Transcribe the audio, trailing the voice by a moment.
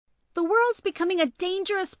world's becoming a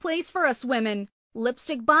dangerous place for us women.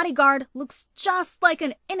 Lipstick Bodyguard looks just like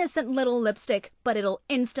an innocent little lipstick, but it'll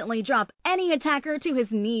instantly drop any attacker to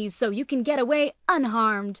his knees so you can get away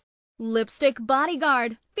unharmed. Lipstick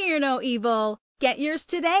Bodyguard, fear no evil. Get yours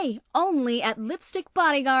today, only at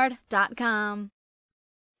lipstickbodyguard.com.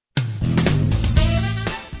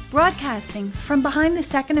 Broadcasting from behind the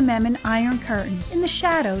Second Amendment Iron Curtain in the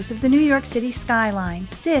shadows of the New York City skyline,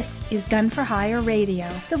 this is Gun for Hire Radio,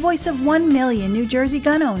 the voice of 1 million New Jersey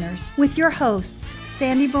gun owners, with your hosts,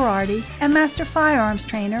 Sandy Berardi and Master Firearms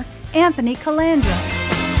Trainer Anthony Calandra.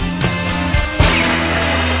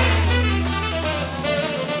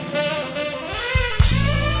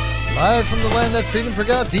 Live from the land that freedom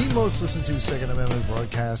forgot, the most listened to Second Amendment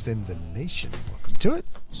broadcast in the nation. Welcome to it.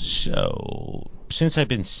 So, since I've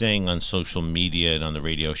been saying on social media and on the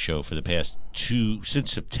radio show for the past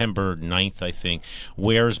since September 9th, I think,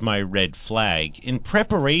 where's my red flag? In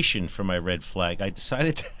preparation for my red flag, I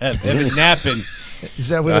decided to have Evan Nappen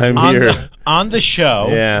on the show.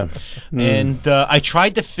 Yeah. And I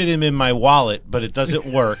tried to fit him in my wallet, but it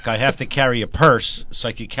doesn't work. I have to carry a purse so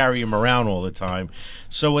I could carry him around all the time.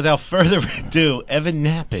 So without further ado, Evan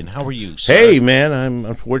Nappen, how are you, sir? Hey, man,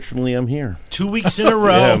 unfortunately I'm here. 2 weeks in a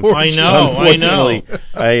row. Yeah, I know.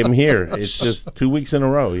 I am here. It's just 2 weeks in a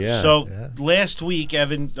row, yeah. So last week,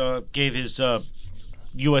 Evan gave his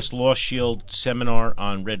U.S. Law Shield seminar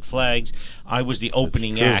on red flags. I was the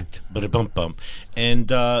opening act, but a bump.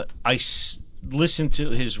 And I listened to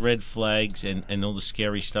his red flags and all the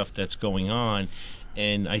scary stuff that's going on.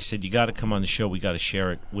 And I said, you got to come on the show. We got to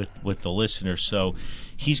share it with the listeners. So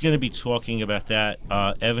he's going to be talking about that.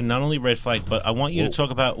 Evan, not only red flag, but I want you to talk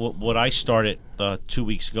about what I started 2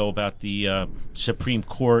 weeks ago about the Supreme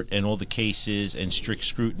Court and all the cases and strict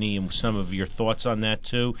scrutiny and some of your thoughts on that,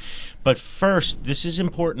 too. But first, this is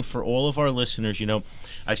important for all of our listeners. You know,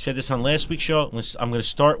 I said this on last week's show. I'm going to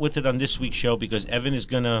start with it on this week's show because Evan is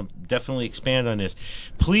going to definitely expand on this.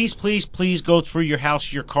 Please, please, please go through your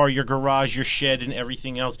house, your car, your garage, your shed, and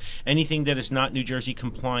everything else. Anything that is not New Jersey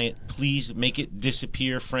compliant, please make it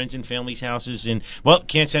disappear. Friends and family's houses in,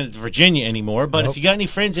 can't send it to Virginia anymore, but if you got any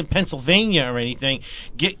friends in Pennsylvania or anything,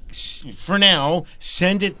 for now,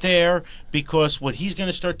 send it there because what he's going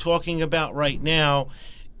to start talking about right now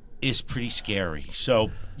is pretty scary. So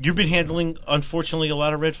you've been handling, unfortunately, a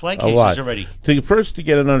lot of red flag cases already. To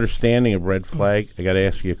get an understanding of red flag, I got to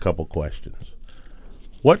ask you a couple questions.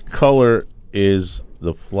 What color is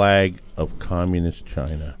the flag of Communist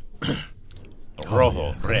China?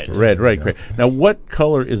 Rojo, red. Red. Now, what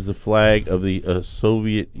color is the flag of the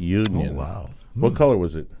Soviet Union? Oh, wow. What color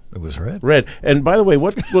was it? It was red. Red. And by the way,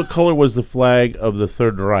 what color was the flag of the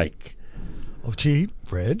Third Reich? Oh, gee,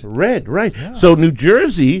 red. Red, right. Yeah. So New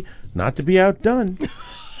Jersey, not to be outdone,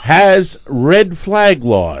 has red flag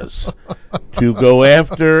laws to go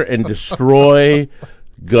after and destroy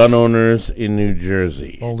gun owners in New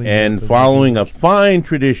Jersey. And following a fine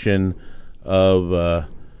tradition of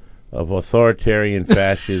authoritarian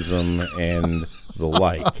fascism and the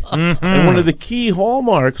like. Mm-hmm. And one of the key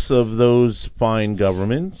hallmarks of those fine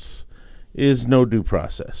governments is no due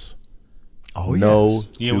process. Oh, no yes.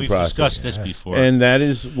 Yeah, we've discussed this before. And that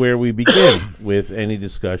is where we begin with any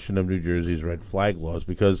discussion of New Jersey's red flag laws,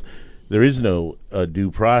 because there is no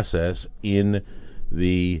due process in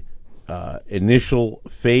the initial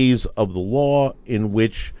phase of the law in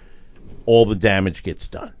which all the damage gets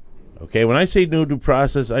done. Okay, when I say no due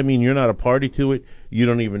process, I mean you're not a party to it. You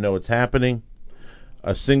don't even know it's happening.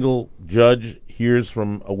 A single judge hears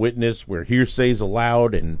from a witness where hearsay is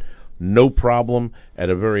allowed and no problem at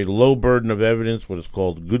a very low burden of evidence, what is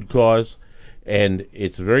called good cause. And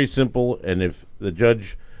it's very simple. And if the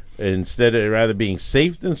judge, instead of rather being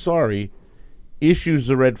safe than sorry, issues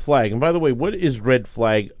a red flag. And by the way, what is red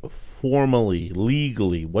flag formally,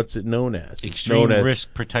 legally? What's it known as? Extreme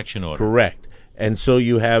risk protection order. Correct. And so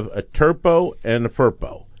you have a TURPO and a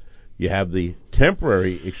FERPO. You have the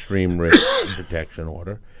temporary extreme risk protection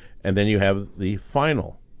order, and then you have the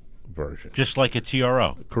final version. Just like a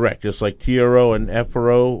TRO. Correct. Just like TRO and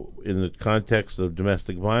FRO in the context of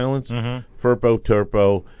domestic violence, FERPO,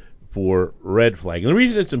 TURPO for red flag. And the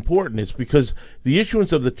reason it's important is because the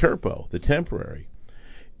issuance of the TURPO, the temporary,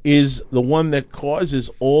 is the one that causes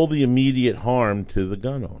all the immediate harm to the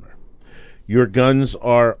gun owner. Your guns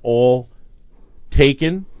are all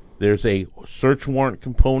taken. There's a search warrant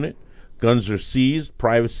component. Guns are seized,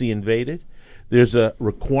 privacy invaded. There's a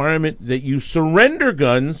requirement that you surrender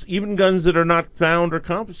guns, even guns that are not found or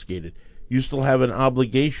confiscated. You still have an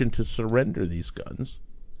obligation to surrender these guns.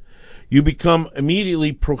 You become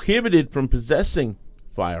immediately prohibited from possessing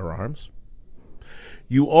firearms.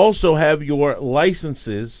 You also have your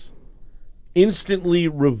licenses instantly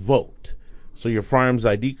revoked. So your firearms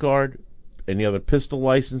ID card, any other pistol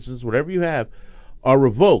licenses, whatever you have, are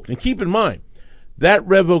revoked. And keep in mind, that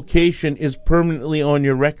revocation is permanently on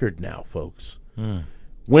your record now, folks.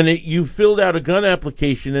 When you filled out a gun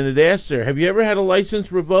application and it asks there, have you ever had a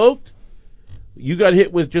license revoked? You got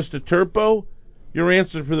hit with just a turpo? Your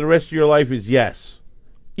answer for the rest of your life is yes.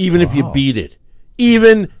 Even if you beat it.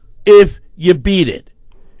 Even if you beat it.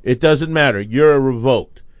 It doesn't matter. You're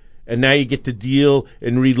revoked. And now you get to deal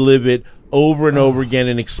and relive it over and over again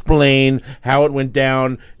and explain how it went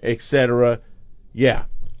down, etc. Yeah.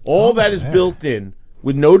 All that is built in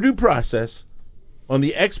with no due process on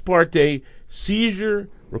the ex parte seizure,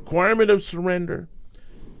 requirement of surrender,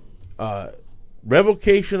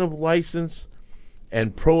 revocation of license,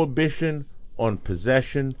 and prohibition on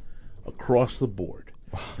possession across the board.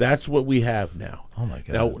 That's what we have now. Oh my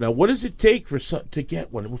God! Now, what does it take to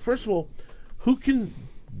get one? Well, first of all, who can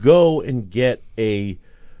go and get a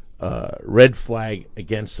red flag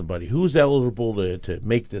against somebody? Who's eligible to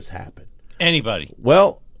make this happen? Anybody.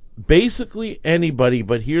 Well, basically anybody,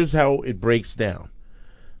 but here's how it breaks down.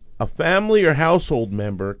 A family or household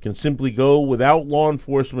member can simply go without law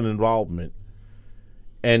enforcement involvement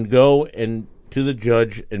and go and to the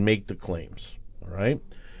judge and make the claims. All right?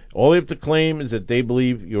 All they have to claim is that they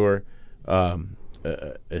believe you're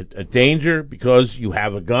a danger because you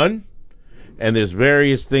have a gun, and there's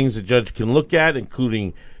various things the judge can look at,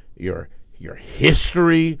 including your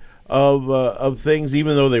history of things,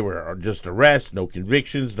 even though they were just arrests, no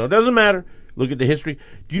convictions, no, doesn't matter. Look at the history.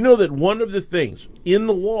 Do you know that one of the things in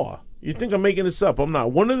the law, you think I'm making this up, I'm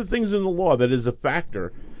not, one of the things in the law that is a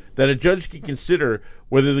factor that a judge can consider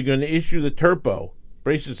whether they're going to issue the turpo,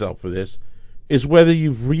 brace yourself for this, is whether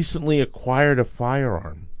you've recently acquired a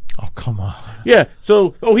firearm. Oh, come on. Yeah,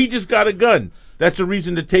 so, he just got a gun. That's a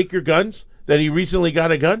reason to take your guns? That he recently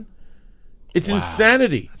got a gun? It's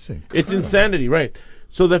insanity. That's incredible. It's insanity, right.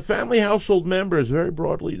 So the family household member is very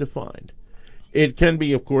broadly defined. It can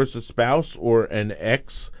be, of course, a spouse or an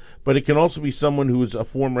ex, but it can also be someone who is a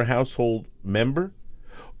former household member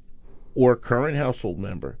or current household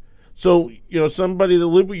member. So, somebody that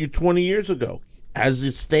lived with you 20 years ago has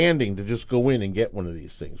it standing to just go in and get one of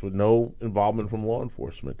these things with no involvement from law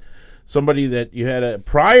enforcement. Somebody that you had a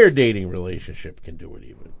prior dating relationship can do it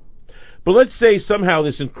even. But let's say somehow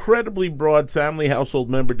this incredibly broad family household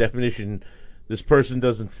member definition this person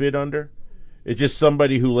doesn't fit under. It's just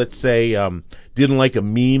somebody who, let's say, didn't like a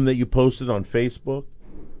meme that you posted on Facebook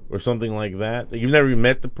or something like that. You've never even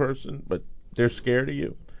met the person, but they're scared of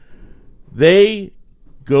you. They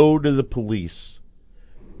go to the police,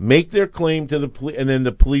 make their claim to the police, and then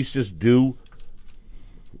the police just do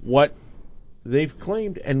what they've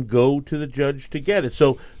claimed and go to the judge to get it.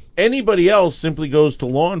 So anybody else simply goes to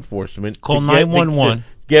law enforcement. Call 911.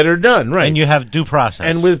 Get her done, right. And you have due process.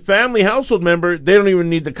 And with family household member, they don't even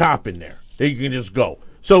need the cop in there. They can just go.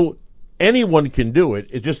 So anyone can do it.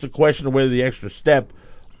 It's just a question of whether the extra step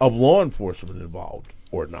of law enforcement involved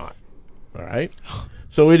or not. All right?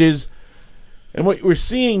 So it is, and what we're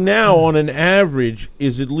seeing now on an average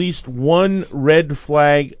is at least one red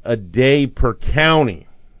flag a day per county.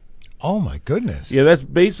 Oh, my goodness. Yeah, that's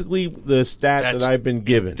basically the stat that I've been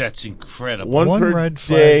given. That's incredible. One per red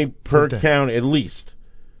day flag per county, at least.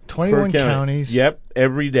 21 counties. Yep,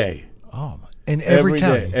 every day. Oh, in every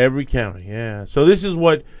county. Day, every county, yeah. So this is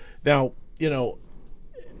what, now,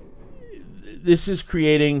 this is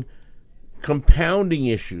creating compounding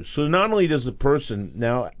issues. So not only does the person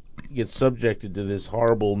now get subjected to this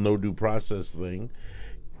horrible no due process thing,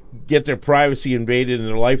 get their privacy invaded and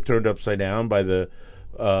their life turned upside down by the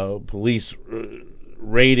police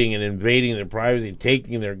raiding and invading their privacy,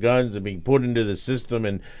 taking their guns and being put into the system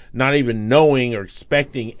and not even knowing or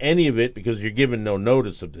expecting any of it because you're given no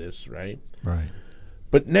notice of this, right? Right.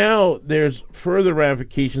 But now there's further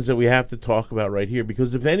ramifications that we have to talk about right here,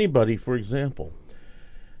 because if anybody, for example,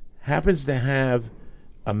 happens to have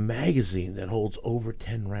a magazine that holds over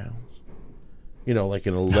 10 rounds, like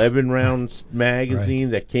an 11-round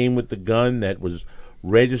magazine that came with the gun that was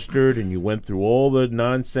registered and you went through all the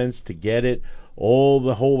nonsense to get it,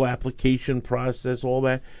 the whole application process, all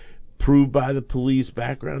that, proved by the police,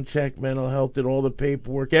 background check, mental health, did all the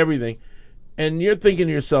paperwork, everything. And you're thinking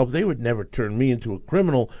to yourself, they would never turn me into a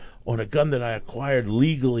criminal on a gun that I acquired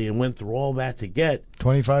legally and went through all that to get.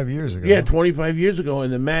 25 years ago. Yeah, 25 years ago,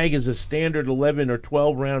 and the mag is a standard 11 or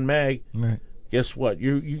 12-round mag. Right. Guess what?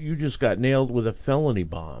 You just got nailed with a felony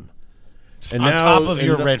bomb. And on top of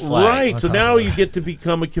your red flag. Right, so now you get to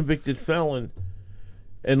become a convicted felon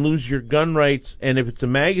and lose your gun rights, and if it's a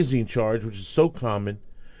magazine charge, which is so common,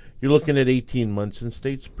 you're looking at 18 months in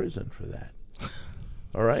state's prison for that.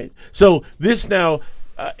 All right. So this now,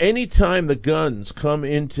 anytime the guns come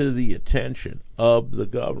into the attention of the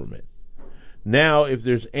government, now if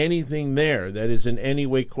there's anything there that is in any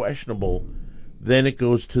way questionable, then it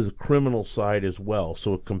goes to the criminal side as well.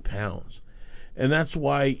 So it compounds. And that's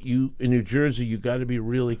why in New Jersey, you got to be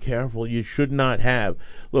really careful. You should not have.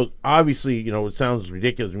 Look, obviously, it sounds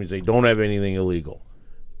ridiculous when you say don't have anything illegal.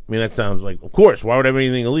 I mean, that sounds like, of course, why would I have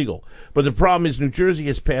anything illegal? But the problem is New Jersey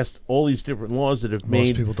has passed all these different laws that have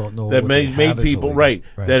Most people don't know that what made they have is people illegal.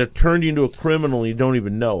 that have turned you into a criminal and you don't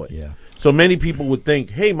even know it. Yeah. So many people would think,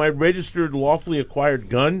 hey, my registered lawfully acquired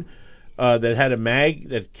gun that had a mag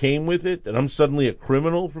that came with it, that I'm suddenly a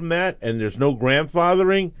criminal from that, and there's no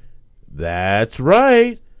grandfathering. That's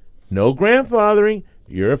right. No grandfathering.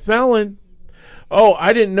 You're a felon. Oh,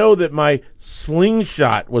 I didn't know that my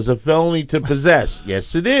slingshot was a felony to possess.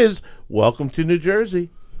 Yes, it is. Welcome to New Jersey.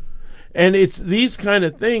 And it's these kind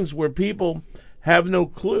of things where people have no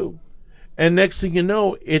clue. And next thing you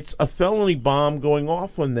know, it's a felony bomb going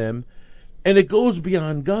off on them. And it goes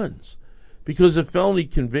beyond guns. Because a felony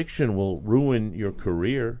conviction will ruin your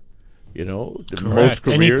career. Most careers.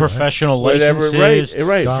 Any professional licenses.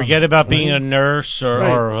 Right. Forget about being a nurse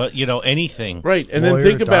or anything. Right. And Lawyer, then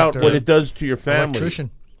think about doctor, what it does to your family.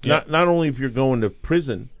 Electrician. Not only if you're going to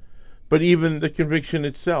prison, but even the conviction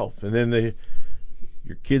itself. And then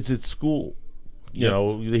your kids at school, they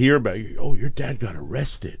hear about you. Oh, your dad got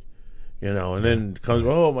arrested. And then comes,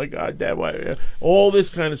 oh my God, Dad, why? All this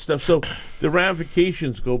kind of stuff. So the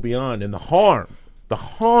ramifications go beyond, and the harm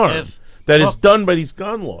that is done by these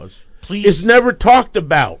gun laws. Please, is never talked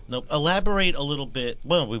about. No, elaborate a little bit.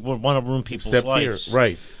 Well, we want to ruin people's Except lives. Here,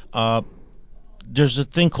 right. There's a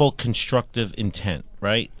thing called constructive intent,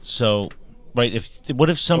 right? So, right, what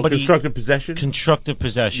if somebody... constructive possession? Constructive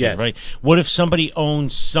possession, yes. Right. What if somebody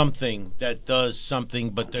owns something that does something,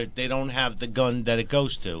 but they don't have the gun that it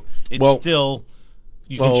goes to? It's still...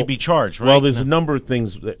 You should be charged, right? Well, there's a number of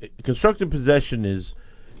things. Constructive possession is...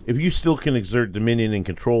 if you still can exert dominion and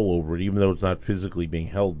control over it, even though it's not physically being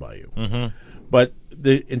held by you. Mm-hmm. But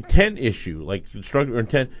the intent issue, like constructive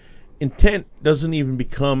intent doesn't even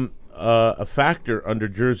become a factor under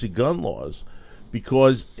Jersey gun laws,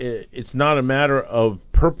 because it's not a matter of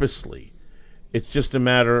purposely. It's just a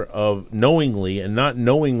matter of knowingly, and not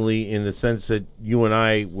knowingly in the sense that you and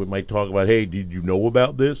I might talk about, hey, did you know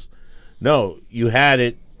about this? No, you had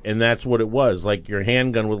it. And that's what it was, like your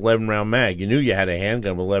handgun with 11-round mag. You knew you had a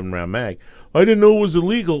handgun with 11-round mag. I didn't know it was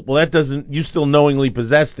illegal. Well, that doesn't. You still knowingly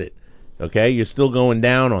possessed it. Okay, you're still going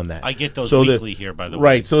down on that. I get those weekly here, by the way.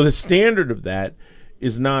 Right. So the standard of that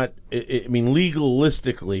is not. I mean,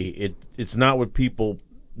 legalistically, it's not what people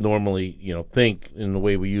normally think in the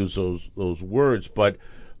way we use those words. But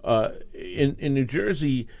in New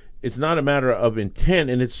Jersey, it's not a matter of intent,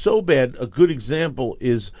 and it's so bad. A good example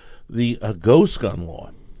is the ghost gun law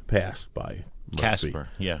passed by Murphy. Casper.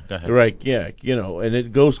 Yeah, go ahead. Right, yeah,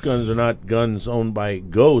 and ghost guns are not guns owned by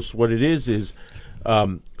ghosts. What it is, in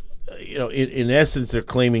essence, they're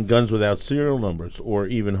claiming guns without serial numbers or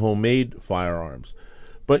even homemade firearms.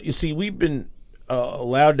 But you see, we've been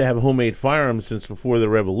allowed to have homemade firearms since before the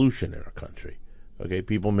revolution in our country. Okay,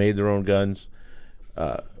 people made their own guns,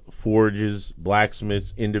 forges,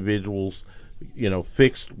 blacksmiths, individuals,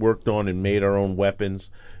 fixed, worked on, and made our own weapons.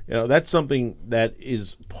 That's something that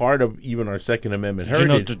is part of even our Second Amendment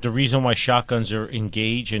heritage. The reason why shotguns are in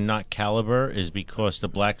gauge and not caliber is because the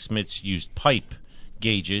blacksmiths used pipe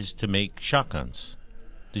gauges to make shotguns.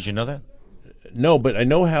 Did you know that? No, but I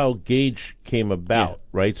know how gauge came about,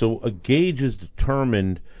 right? So a gauge is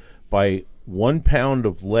determined by 1 pound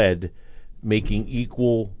of lead making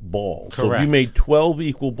equal balls. Correct. So if you made 12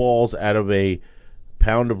 equal balls out of a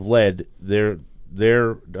pound of lead, their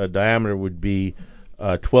diameter would be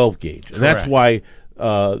 12 gauge, and that's why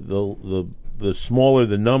the smaller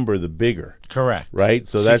the number, the bigger. Correct. Right.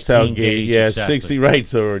 So that's how gauge. Yeah, exactly. 60. Right.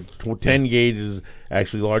 So 10 gauge is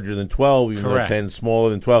actually larger than 12, even though 10 is smaller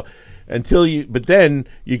than 12. But then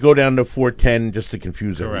you go down to 410 just to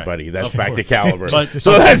confuse everybody. That's back to caliber.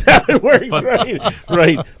 So that's how it works.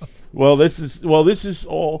 Right. Well, this is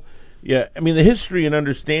all. Yeah. I mean, the history and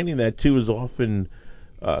understanding that too is often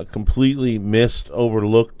completely missed,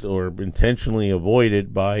 overlooked, or intentionally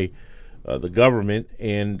avoided by the government.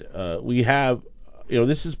 And we have,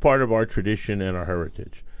 this is part of our tradition and our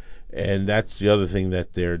heritage. And that's the other thing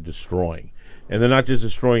that they're destroying. And they're not just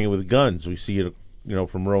destroying it with guns. We see it,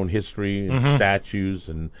 from our own history and statues.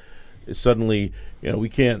 And suddenly, we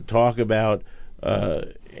can't talk about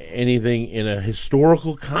anything in a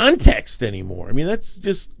historical context anymore. I mean, that's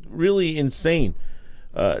just really insane.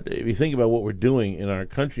 if you think about what we're doing in our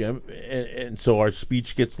country, and so our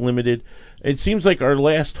speech gets limited, it seems like our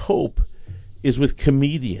last hope is with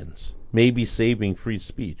comedians, maybe saving free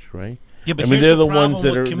speech, right? Yeah, but here's they're the ones problem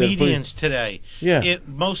that with are comedians today. Yeah.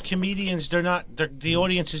 Most comedians, the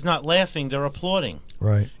audience is not laughing; they're applauding.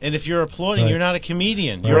 Right. And if you're applauding, Right. you're not a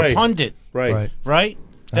comedian. Right. You're Right. a pundit. Right. Right?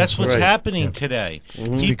 That's what's Absolutely. happening Yeah. today.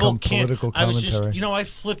 It's People become can't. political I was commentary. just, I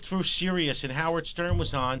flipped through Sirius and Howard Stern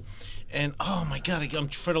was on, and oh my God,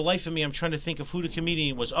 for the life of me, I'm trying to think of who the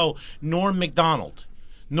comedian was. Oh, Norm Macdonald.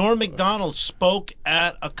 Norm Macdonald spoke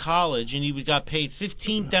at a college, and he got paid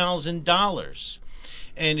 $15,000.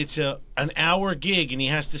 And it's an hour gig, and he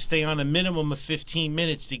has to stay on a minimum of 15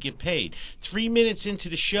 minutes to get paid. 3 minutes into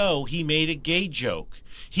the show, he made a gay joke.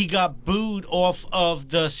 He got booed off of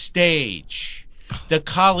the stage. The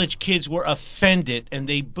college kids were offended, and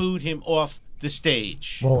they booed him off the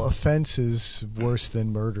stage. Well, offense is worse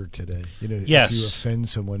than murder today. Yes. If you offend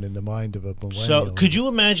someone in the mind of a millennial. So, could you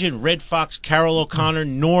imagine Red Fox, Carol O'Connor,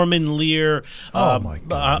 Norman Lear, Oh, my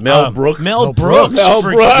God. Mel Brooks. Mel Brooks. Brooks, Mel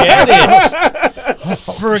forget it.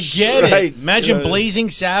 Forget Right. it. Imagine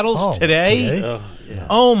Blazing Saddles today. Oh, yeah.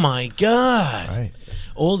 Oh my God. Right.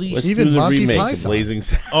 All these. Let's Even do the Monty remake of Python. Blazing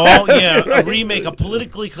Saddles. Oh yeah, a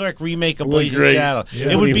politically correct remake of Would be Blazing great. Saddles.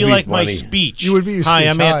 Yeah. It would be It'd be like my funny. speech. You would be your Hi, speech.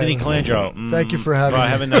 I'm Hi. Anthony Colandro. Thank you for having Well,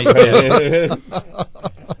 me. have a nice day.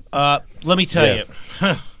 Let me tell Yeah.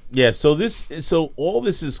 you. Yeah, so all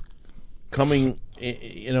this is coming,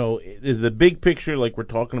 is the big picture like we're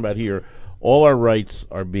talking about here. All our rights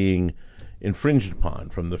are being infringed upon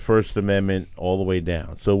from the First Amendment all the way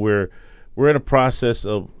down. So we're in a process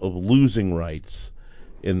of losing rights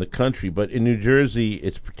in the country, but in New Jersey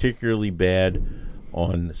it's particularly bad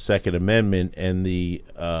on the Second Amendment, and the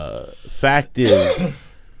fact is,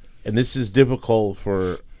 and this is difficult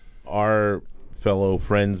for our fellow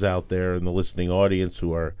friends out there in the listening audience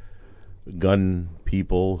who are gun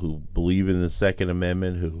people, who believe in the Second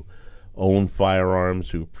Amendment, who own firearms,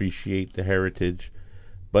 who appreciate the heritage.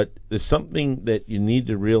 But there's something that you need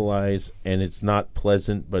to realize, and it's not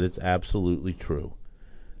pleasant, but it's absolutely true.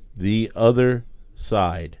 The other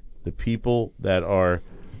side, the people that are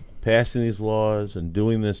passing these laws and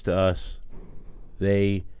doing this to us,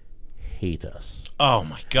 they hate us. Oh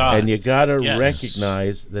my God! And you got to Yes.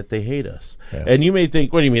 recognize that they hate us. Yeah. And you may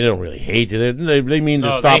think, what do you mean they don't really hate you? They mean to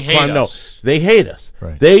No, stop they hate crime. No, us. they hate us.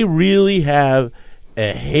 Right. They really have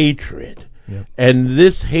a hatred. Yep. And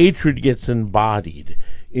this hatred gets embodied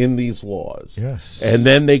in these laws. Yes. And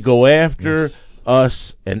then they go after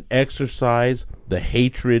us and exercise the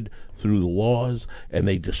hatred through the laws, and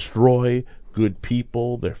they destroy good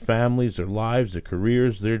people, their families, their lives, their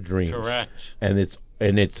careers, their dreams. Correct. And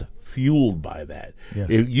it's fueled by that. Yes.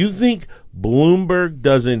 If you think Bloomberg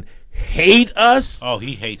doesn't hate us, Oh,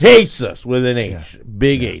 he hates us with an H, Yeah.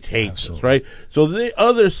 big Yeah, H, hates absolutely. us, right? So the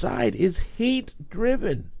other side is hate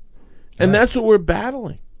driven, and Right. that's what we're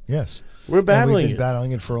battling. Yes. We're And battling we've been it.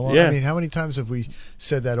 battling it for a long Yeah. I mean, how many times have we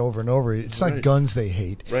said that over and over? It's not Right. guns they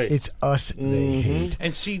hate. Right. It's us they Mhm. hate.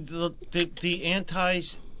 And see, the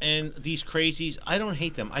antis and these crazies, I don't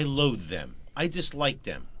hate them. I loathe them. I dislike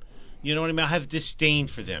them. You know what I mean? I have disdain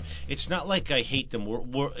for them. It's not like I hate them.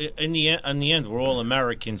 We're in the end, we're all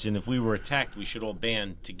Americans, and if we were attacked, we should all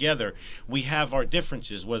band together. We have our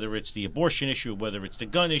differences, whether it's the abortion issue, whether it's the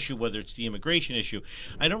gun issue, whether it's the immigration issue.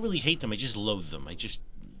 I don't really hate them. I just loathe them.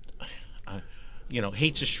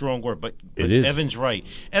 Hate's a strong word, but It is. Evan's right.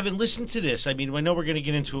 Evan, listen to this. I mean, I know we're going to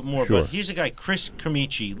get into it more, Sure. but here's a guy, Chris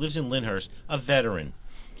Camici, lives in Lyndhurst, a veteran.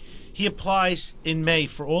 He applies in May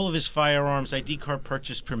for all of his firearms, ID card,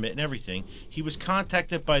 purchase permit, and everything. He was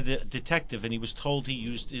contacted by the detective, and he was told he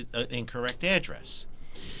used an incorrect address.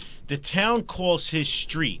 The town calls his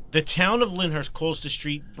street. The town of Lyndhurst calls the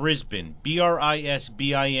street Brisbane,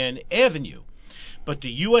 Brisbin Avenue. But the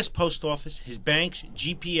U.S. Post Office, his banks,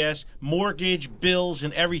 GPS, mortgage, bills,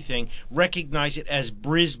 and everything recognize it as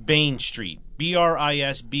Brisbane Street,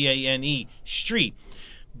 Brisbane Street.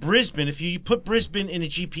 Brisbane, if you put Brisbane in a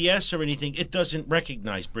GPS or anything, it doesn't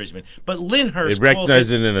recognize Brisbane. But Lyndhurst It recognizes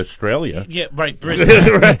it in Australia. Yeah, right, Brisbane.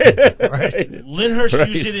 right. Lyndhurst Right.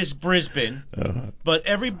 uses it as Brisbane, Uh-huh. but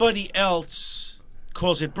everybody else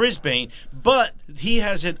calls it Brisbane. But he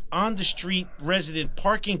has an on-the-street resident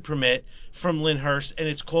parking permit from Lyndhurst, and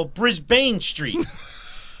it's called Brisbane Street.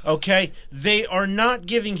 Okay? They are not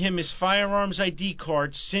giving him his firearms ID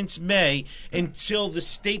card since May until the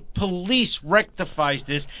state police rectifies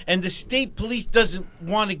this, and the state police doesn't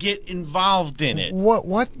want to get involved in it. What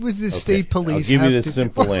would the state police I'll give have you to the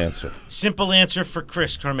simple do? answer. Simple answer for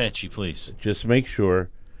Chris Carmecci, please. Just make sure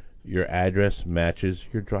your address matches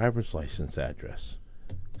your driver's license address.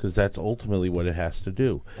 because that's ultimately what it has to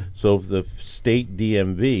do. So if the state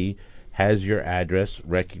DMV has your address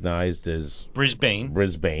recognized as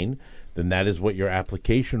Brisbane, then that is what your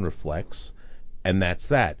application reflects, and that's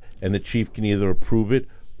that. And the chief can either approve it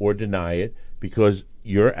or deny it because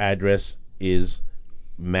your address is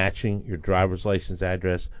matching your driver's license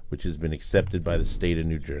address, which has been accepted by the state of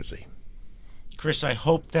New Jersey. Chris, I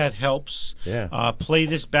hope that helps. Yeah. Play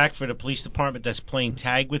this back for the police department that's playing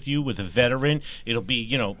tag with you with a veteran. It'll be,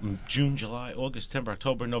 June, July, August, September,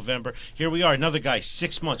 October, November. Here we are, another guy,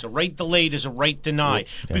 6 months. A right delayed is a right denied.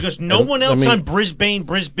 Yeah. Because no one else on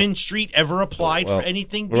Brisbane Street ever applied for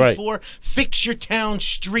anything before. Right. Fix your town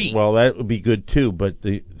street. Well, that would be good too, but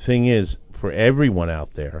the thing is, for everyone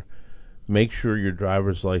out there, make sure your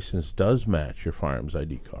driver's license does match your firearms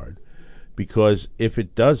ID card. Because if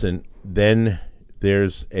it doesn't, then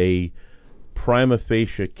there's a prima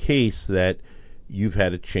facie case that you've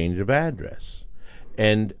had a change of address.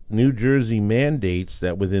 And New Jersey mandates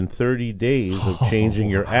that within 30 days of changing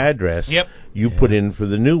your address, you put in for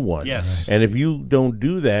the new one. Yes. And if you don't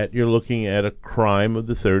do that, you're looking at a crime of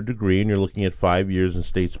the third degree, and you're looking at 5 years in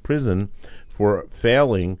state's prison for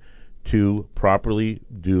failing to properly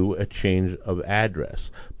do a change of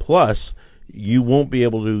address. Plus, you won't be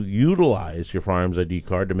able to utilize your firearms ID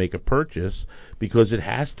card to make a purchase because it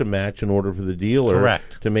has to match in order for the dealer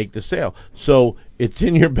to make the sale. So it's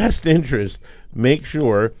in your best interest. Make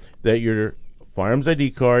sure that your firearms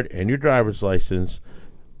ID card and your driver's license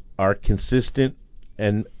are consistent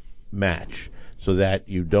and match so that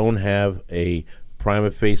you don't have a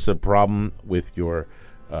prima facie problem with your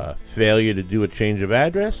failure to do a change of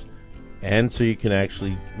address, and so you can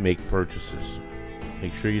actually make purchases.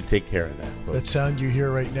 Make sure you take care of that, folks. That sound you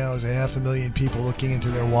hear right now is 500,000 people looking into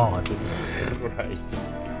their wallet. Right.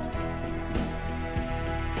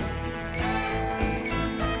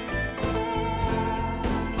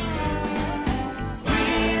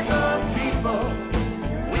 We the people,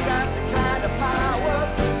 we got the kind of power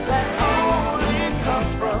that only comes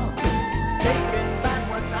from taking back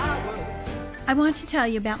what's ours. I want to tell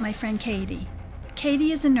you about my friend Katie.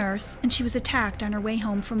 Katie is a nurse, and she was attacked on her way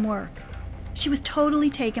home from work. She was totally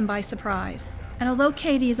taken by surprise, and although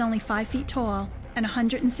Katie is only 5 feet tall and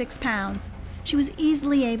 106 pounds, she was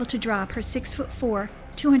easily able to drop her 6'4",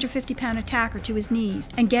 250-pound attacker to his knees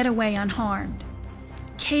and get away unharmed.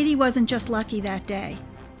 Katie wasn't just lucky that day.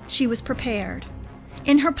 She was prepared.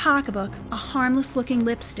 In her pocketbook, a harmless-looking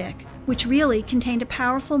lipstick, which really contained a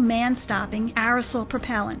powerful man-stopping aerosol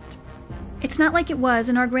propellant. It's not like it was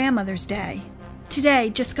in our grandmother's day. Today,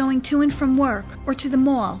 just going to and from work or to the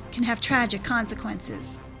mall can have tragic consequences.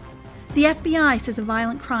 The FBI says a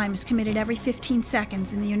violent crime is committed every 15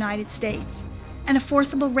 seconds in the United States, and a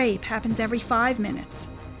forcible rape happens every 5 minutes.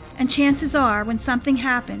 And chances are, when something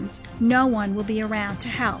happens, no one will be around to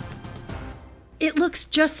help. It looks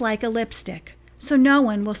just like a lipstick, so no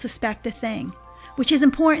one will suspect a thing, which is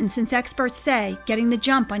important since experts say getting the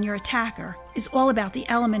jump on your attacker is all about the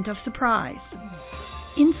element of surprise.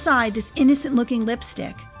 Inside this innocent-looking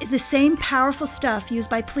lipstick is the same powerful stuff used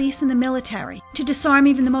by police and the military to disarm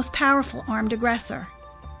even the most powerful armed aggressor.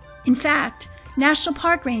 In fact, National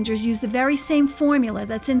Park Rangers use the very same formula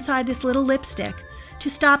that's inside this little lipstick to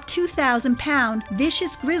stop 2,000-pound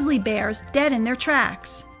vicious grizzly bears dead in their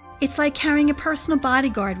tracks. It's like carrying a personal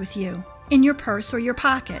bodyguard with you, in your purse or your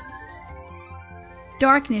pocket.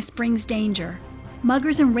 Darkness brings danger.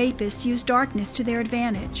 Muggers and rapists use darkness to their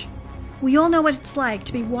advantage. We all know what it's like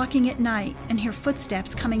to be walking at night and hear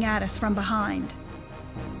footsteps coming at us from behind.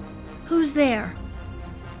 Who's there?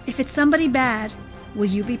 If it's somebody bad, will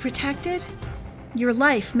you be protected? Your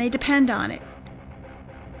life may depend on it.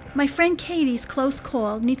 My friend Katie's close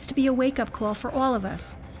call needs to be a wake-up call for all of us,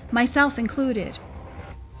 myself included.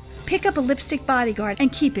 Pick up a lipstick bodyguard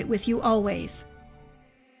and keep it with you always.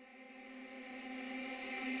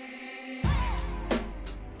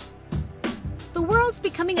 The world's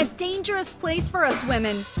becoming a dangerous place for us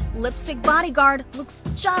women. Lipstick Bodyguard looks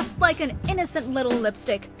just like an innocent little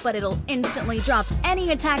lipstick, but it'll instantly drop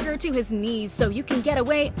any attacker to his knees so you can get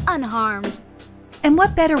away unharmed. And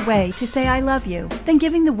what better way to say I love you than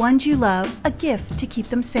giving the ones you love a gift to keep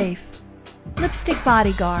them safe? Lipstick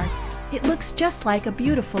Bodyguard. It looks just like a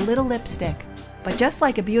beautiful little lipstick, but just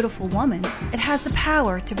like a beautiful woman, it has the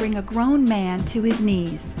power to bring a grown man to his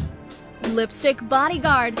knees. Lipstick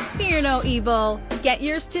Bodyguard. Fear no evil. Get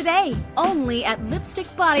yours today, only at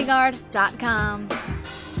lipstickbodyguard.com.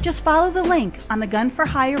 Just follow the link on the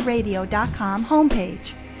gunforhireradio.com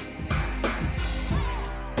homepage.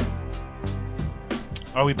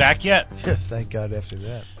 Are we back yet? Thank God after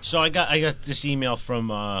that. So I got this email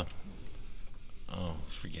from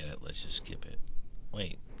forget it. Let's just skip it.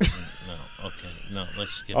 Wait. No, okay, no,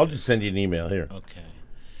 let's skip I'll it. just send you an email here. Okay.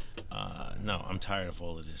 No, I'm tired of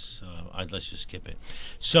all of this. Let's just skip it.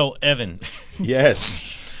 So, Evan.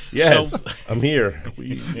 Yes. Yes, So- I'm here.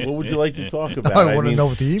 What would you like to talk about? I want to know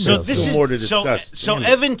what the So email this is. Still is more to so. discuss. So Damn it.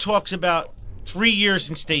 Evan talks about 3 years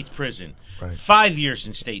in state's prison, Right. 5 years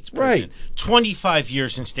in state's prison, Right. 25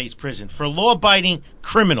 years in state's prison for law-abiding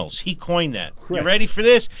criminals. He coined that. Correct. You ready for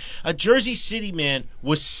this? A Jersey City man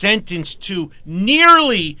was sentenced to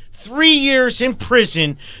nearly 3 years in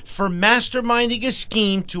prison for masterminding a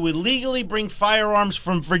scheme to illegally bring firearms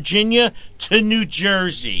from Virginia to New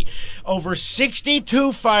Jersey. Over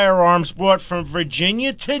 62 firearms brought from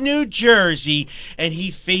Virginia to New Jersey, and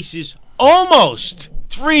he faces almost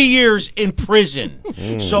 3 years in prison.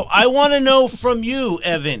 So I want to know from you,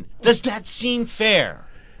 Evan, does that seem fair?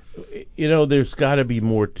 There's got to be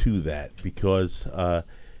more to that because it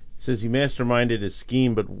says he masterminded a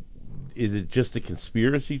scheme, but is it just a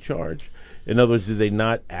conspiracy charge? In other words, did they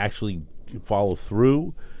not actually follow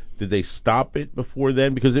through? Did they stop it before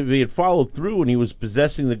then? Because if they had followed through and he was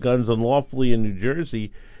possessing the guns unlawfully in New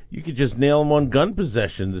Jersey, you could just nail him on gun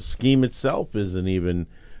possession. The scheme itself isn't even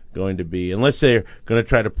going to be, unless they're going to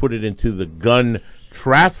try to put it into the gun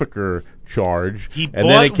trafficker charge, He and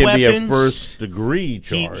then it bought can be a weapons. first degree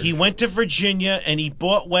charge. He went to Virginia and he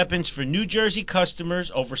bought weapons for New Jersey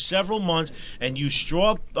customers over several months and used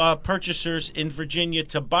straw purchasers in Virginia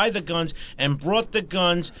to buy the guns and brought the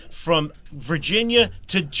guns from Virginia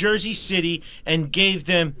to Jersey City and gave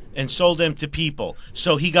them and sold them to people.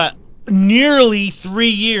 So he got nearly 3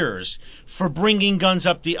 years for bringing guns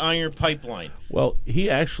up the iron pipeline. Well, he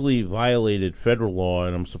actually violated federal law,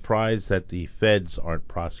 and I'm surprised that the feds aren't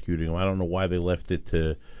prosecuting him. I don't know why they left it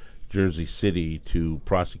to Jersey City to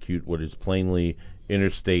prosecute what is plainly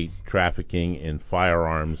interstate trafficking in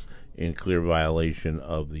firearms in clear violation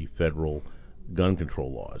of the federal gun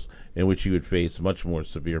control laws, in which he would face much more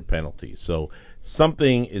severe penalties. So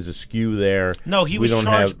something is askew there. No, he We was don't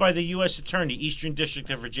charged have- by the U.S. Attorney, Eastern District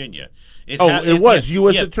of Virginia. It was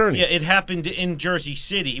U.S. Attorney. Yeah, it happened in Jersey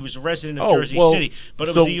City. He was a resident of Oh, Jersey well, City, but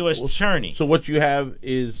it so- was the U.S. Attorney. So what you have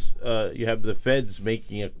is you have the feds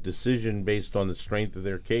making a decision based on the strength of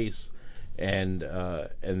their case, and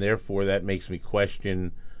therefore that makes me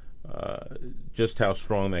question just how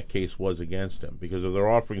strong that case was against him. Because if they're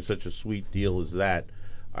offering such a sweet deal as that,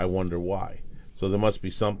 I wonder why. So there must be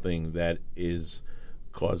something that is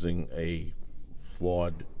causing a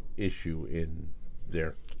flawed issue in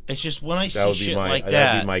their. It's just when I That see would be shit my- like that'd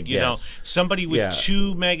that, be my you know, guess. somebody with Yeah.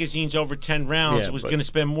 2 magazines over 10 rounds Yeah, was but- going to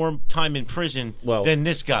spend more time in prison Well, than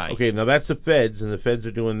this guy. Okay, now that's the feds, and the feds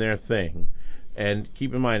are doing their thing. And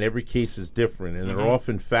keep in mind, every case is different, and there are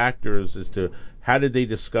often factors as to how did they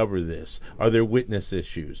discover this? Are there witness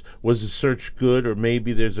issues? Was the search good, or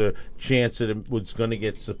maybe there's a chance that it was going to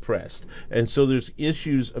get suppressed? And so there's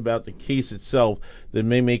issues about the case itself that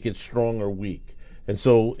may make it strong or weak. And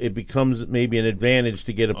so it becomes maybe an advantage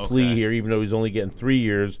to get a plea Okay. here, even though he's only getting 3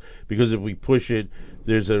 years, because if we push it,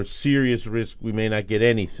 there's a serious risk we may not get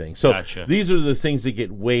anything. So Gotcha. these are the things that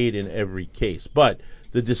get weighed in every case. But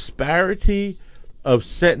the disparity of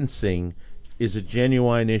sentencing is a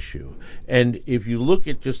genuine issue. And if you look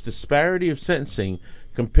at just disparity of sentencing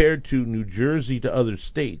compared to New Jersey to other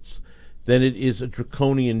states, then it is a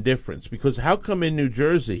draconian difference. Because how come in New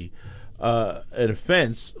Jersey an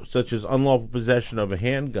offense such as unlawful possession of a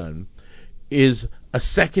handgun is a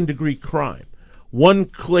second-degree crime? One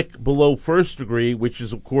click below first degree, which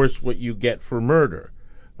is, of course, what you get for murder.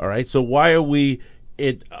 All right? So why are we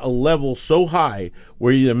at a level so high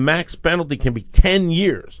where the max penalty can be 10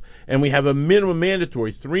 years, and we have a minimum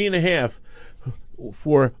mandatory 3.5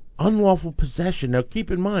 for unlawful possession? Now,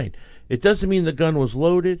 keep in mind, it doesn't mean the gun was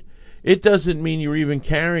loaded. It doesn't mean you're even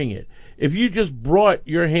carrying it. If you just brought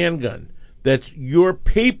your handgun, that's your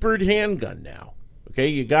papered handgun now, okay?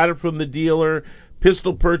 You got it from the dealer,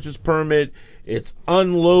 pistol purchase permit, it's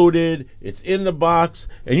unloaded, it's in the box,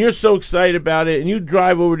 and you're so excited about it, and you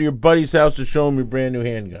drive over to your buddy's house to show him your brand new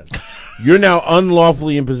handgun. You're now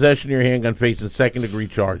unlawfully in possession of your handgun, facing second-degree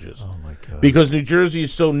charges. Oh, my God. Because New Jersey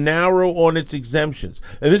is so narrow on its exemptions.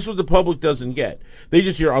 And this is what the public doesn't get. They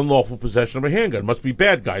just hear unlawful possession of a handgun. Must be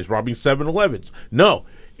bad guys robbing 7-Elevens. No.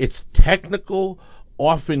 It's technical,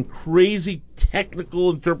 often crazy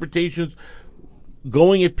technical interpretations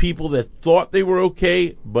going at people that thought they were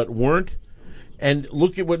okay but weren't. And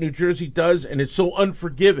look at what New Jersey does, and it's so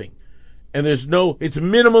unforgiving. And it's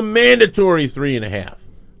minimum mandatory 3.5.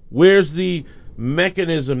 Where's the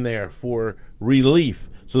mechanism there for relief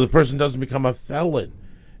so the person doesn't become a felon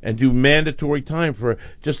and do mandatory time for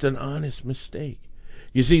just an honest mistake?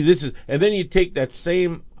 You see, this is, and then you take that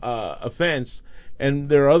same offense, and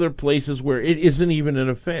there are other places where it isn't even an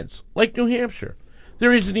offense, like New Hampshire.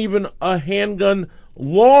 There isn't even a handgun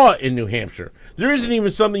law in New Hampshire. There isn't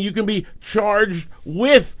even something you can be charged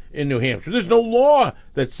with in New Hampshire. There's no law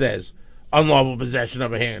that says unlawful possession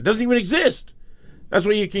of a handgun. It doesn't even exist. That's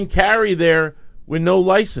why you can carry there with no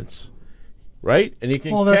license. Right? And you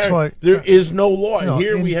can that's carry. why There is no law. And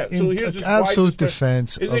here in, we have. So here's just absolute widespread-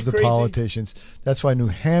 defense Isn't of it the crazy? politicians. That's why New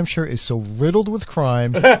Hampshire is so riddled with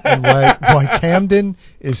crime, and why Camden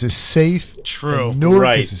is as safe. True. And Newark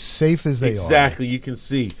Right. is as safe as they are. Exactly. You can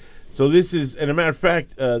see. So this is, and a matter of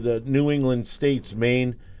fact, the New England states,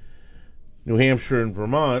 Maine, New Hampshire, and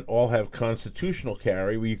Vermont, all have constitutional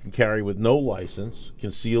carry, where you can carry with no license,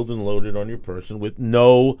 concealed and loaded on your person with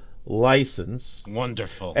no license.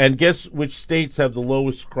 Wonderful. And guess which states have the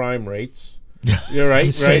lowest crime rates? Yeah. You're right, The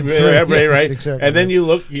right, same right, thing. right, Yes, right. exactly. And then you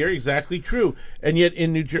look here, exactly true. And yet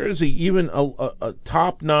in New Jersey, even a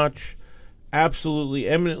top-notch, absolutely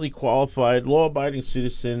eminently qualified, law-abiding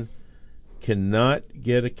citizen cannot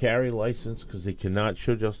get a carry license because they cannot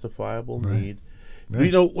show justifiable need. Right.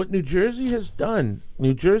 You know what New Jersey has done?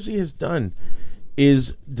 New Jersey has done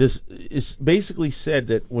is basically said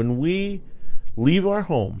that when we leave our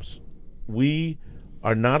homes, we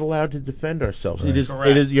are not allowed to defend ourselves. Right. It is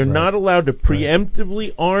Correct. you're Right. not allowed to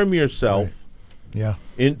preemptively arm yourself Right.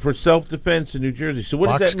 Yeah. for self-defense in New Jersey. So what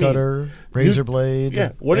Box does that mean? cutter, razor blade.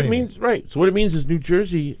 Yeah, what anything. it means, right. So what it means is New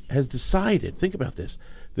Jersey has decided, think about this,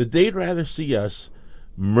 that they'd rather see us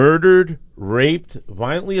murdered, raped,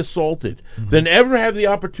 violently assaulted than ever have the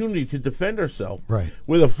opportunity to defend ourselves Right.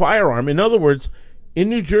 with a firearm. In other words, in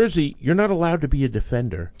New Jersey, you're not allowed to be a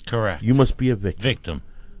defender. Correct. You must be a victim. Victim.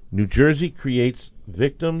 New Jersey creates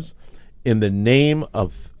victims in the name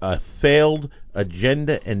of a failed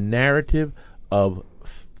agenda and narrative of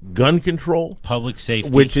gun control, Public safety.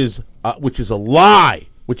 which is a lie.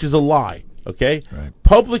 Which is a lie. Okay. Right.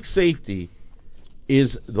 Public safety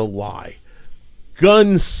is the lie.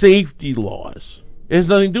 Gun safety laws. It has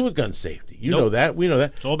nothing to do with gun safety. You Nope. know that. We know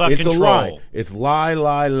that. It's all about it's control. a lie. It's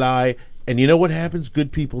lie. And you know what happens?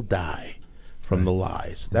 Good people die from the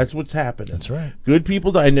lies. That's what's happening. That's right. Good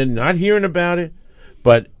people die, and they're not hearing about it.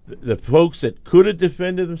 But the folks that could have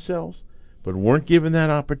defended themselves but weren't given that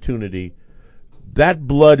opportunity, that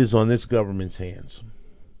blood is on this government's hands.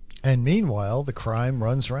 And meanwhile, the crime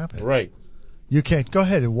runs rampant. Right. You can't go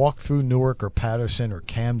ahead and walk through Newark or Patterson or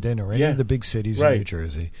Camden or any Yeah. of the big cities Right. in New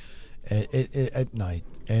Jersey at night,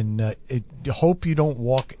 and hope you don't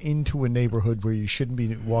walk into a neighborhood where you shouldn't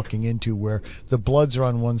be walking into, where the Bloods are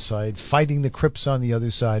on one side, fighting the Crips on the other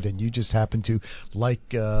side, and you just happen to, like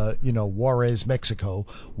Juarez, Mexico,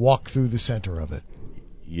 walk through the center of it,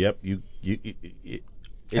 Yep.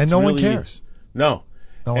 and no one really- cares. No.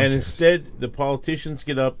 No one And cares. instead, the politicians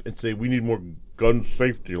get up and say, "We need more gun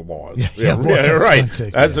safety laws." Yeah, more gun right.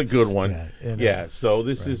 safety, That's yeah. a good one. Yeah, So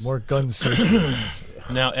this Right. is More gun safety.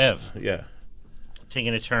 Now, Ev, yeah.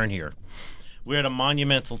 taking a turn here. We're at a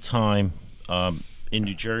monumental time in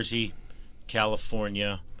New Jersey,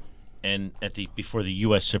 California, and before the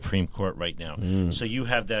U.S. Supreme Court right now. So you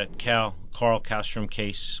have that Carl Castrom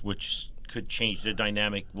case, which could change the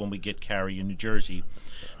dynamic when we get carry in New Jersey.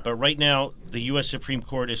 But right now, the U.S. Supreme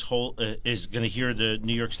Court is going to hear the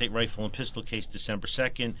New York State rifle and pistol case December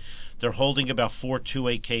 2nd. They're holding about 4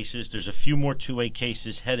 2A cases. There's a few more 2A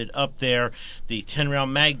cases headed up there. The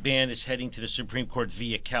 10-round mag ban is heading to the Supreme Court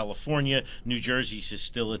via California. New Jersey's is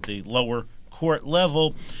still at the lower court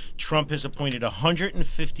level. Trump has appointed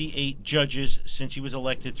 158 judges since he was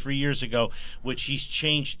elected 3 years ago, which he's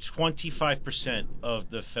changed 25% of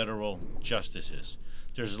the federal justices.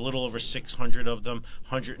 There's a little over 600 of them.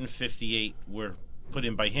 158 were put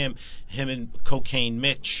in by him. Him and Cocaine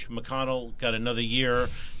Mitch McConnell got another year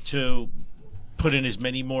to put in as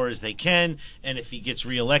many more as they can, and if he gets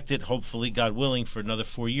reelected, hopefully, God willing, for another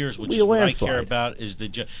 4 years, which is what I care about, is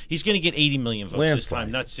he's going to get 80 million votes this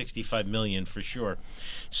time, not 65 million for sure.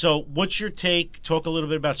 So, what's your take? Talk a little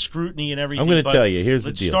bit about scrutiny and everything. I'm going to tell you. Here's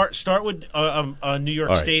the deal. Start with New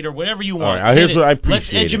York State or whatever you All want. right. Here's what I Let's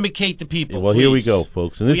appreciate. educate the people. Well, please. here we go,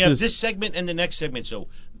 folks. And We have this segment and the next segment, so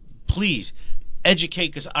please educate,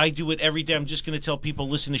 because I do it every day. I'm just going to tell people,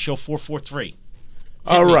 listen to show 443.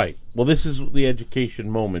 All right. Well, this is the education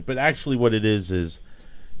moment. But actually what it is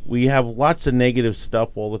we have lots of negative stuff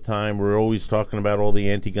all the time. We're always talking about all the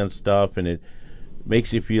anti-gun stuff, and it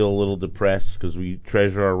makes you feel a little depressed because we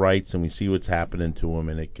treasure our rights and we see what's happening to them,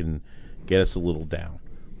 and it can get us a little down.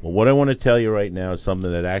 Well, what I want to tell you right now is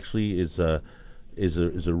something that actually is a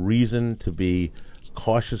reason to be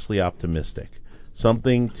cautiously optimistic,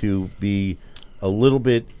 something to be a little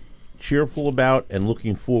bit cheerful about and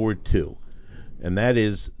looking forward to, and that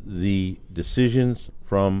is the decisions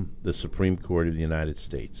from the Supreme Court of the United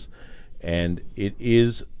States. And it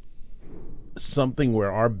is something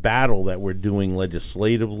where our battle that we're doing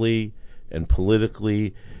legislatively and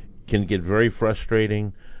politically can get very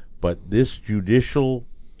frustrating, but this judicial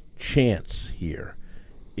chance here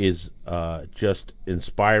is just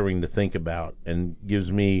inspiring to think about and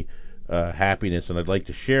gives me happiness, and I'd like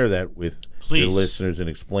to share that with the listeners and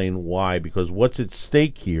explain why, because what's at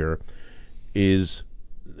stake here is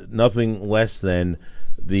nothing less than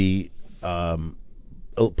the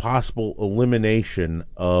possible elimination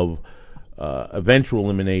of eventual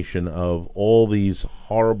elimination of all these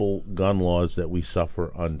horrible gun laws that we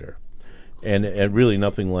suffer under. And really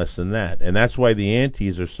nothing less than that. And that's why the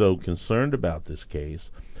antis are so concerned about this case,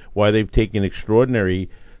 why they've taken extraordinary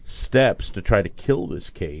steps to try to kill this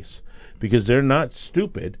case, because they're not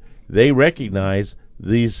stupid. They recognize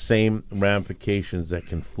these same ramifications that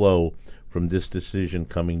can flow from this decision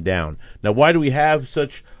coming down. Now, why do we have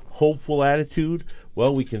such hopeful attitude?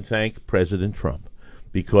 Well, we can thank President Trump,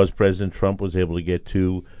 because President Trump was able to get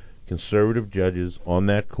 2 conservative judges on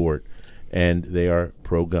that court, and they are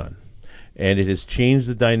pro-gun. And it has changed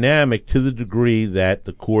the dynamic to the degree that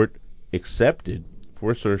the court accepted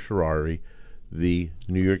for certiorari the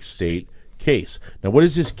New York State case. Now, what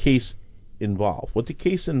does this case involve? What the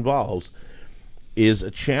case involves is a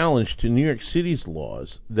challenge to New York City's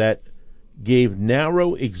laws that gave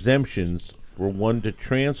narrow exemptions for one to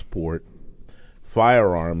transport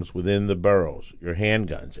firearms within the boroughs, your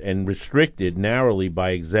handguns, and restricted narrowly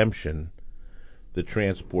by exemption the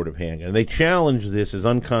transport of handguns. And they challenged this as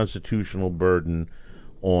unconstitutional burden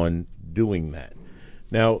on doing that.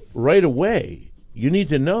 Now, right away, you need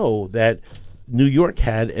to know that New York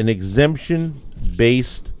had an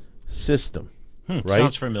exemption-based system. Right?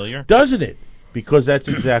 Sounds familiar. Doesn't it? Because that's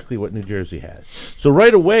exactly what New Jersey has. So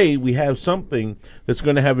right away, we have something that's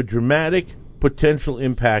going to have a dramatic potential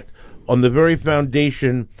impact on the very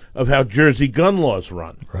foundation of how Jersey gun laws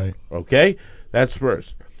run. Right. Okay? That's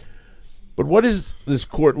first. But what is this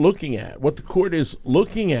court looking at? What the court is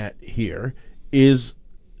looking at here is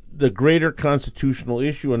the greater constitutional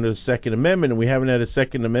issue under the Second Amendment, and we haven't had a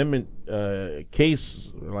Second Amendment case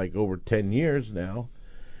like over 10 years now.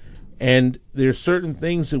 And there's certain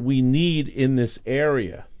things that we need in this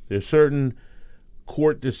area. There's certain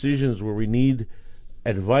court decisions where we need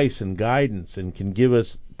advice and guidance and can give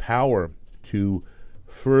us power to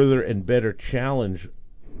further and better challenge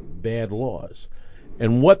bad laws.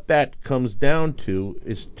 And what that comes down to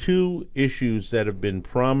is 2 issues that have been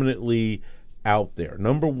prominently out there.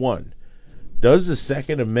 Number one, does the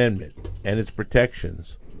Second Amendment and its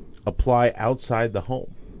protections apply outside the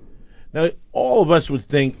home? Now, all of us would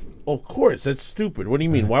think, of course, that's stupid. What do you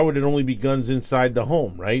mean? Why would it only be guns inside the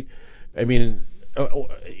home, right? I mean, do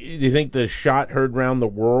you think the shot heard around the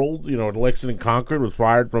world, at Lexington Concord was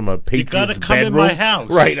fired from a Patriots bedroom? You got to come in my house.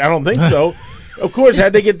 Right, I don't think so. Of course,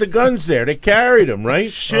 how'd they get the guns there? They carried them,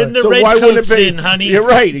 right? Shouldn't the redcoats in, honey? You're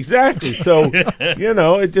right, exactly. So,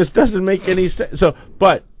 it just doesn't make any sense. So,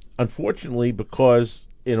 but, unfortunately, because,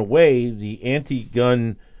 in a way, the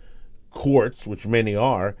anti-gun courts, which many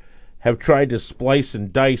are, have tried to splice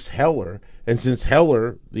and dice Heller, and since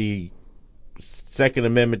Heller, the Second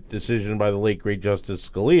Amendment decision by the late, great Justice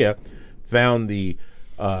Scalia, found the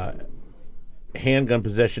handgun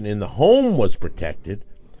possession in the home was protected,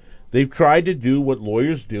 they've tried to do what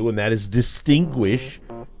lawyers do, and that is distinguish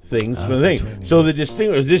things from things. So the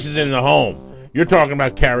distinguish, this is in the home. You're talking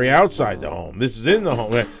about carry outside the home. This is in the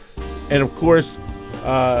home. And, of course,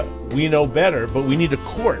 we know better, but we need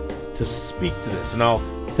a court to speak to this. And I'll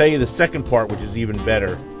tell you the second part, which is even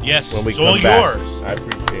better. Yes, when we it's come all back. yours. I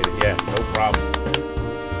appreciate it. Yeah, no problem.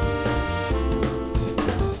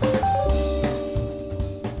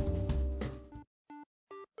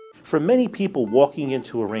 For many people, walking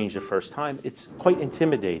into a range the first time, it's quite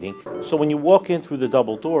intimidating. So when you walk in through the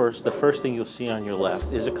double doors, the first thing you'll see on your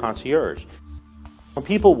left is a concierge. When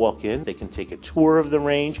people walk in, they can take a tour of the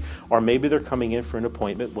range, or maybe they're coming in for an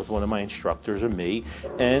appointment with one of my instructors or me,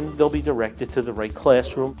 and they'll be directed to the right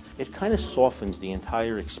classroom. It kind of softens the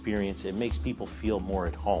entire experience. It makes people feel more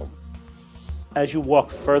at home. As you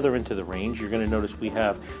walk further into the range, you're going to notice we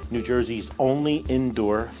have New Jersey's only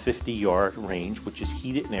indoor 50-yard range, which is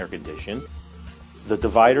heated and air-conditioned. The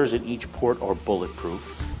dividers at each port are bulletproof.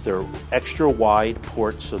 They're extra wide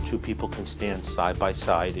ports so 2 people can stand side by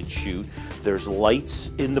side and shoot. There's lights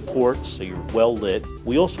in the ports, so you're well lit.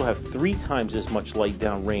 We also have 3 times as much light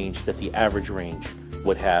down range that the average range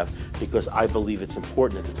would have, because I believe it's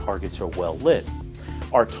important that the targets are well lit.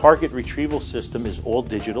 Our target retrieval system is all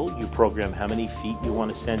digital. You program how many feet you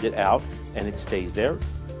want to send it out, and it stays there.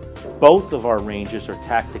 Both of our ranges are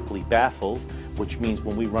tactically baffled, which means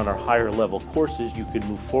when we run our higher level courses, you can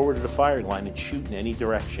move forward to the firing line and shoot in any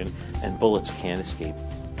direction, and bullets can't escape.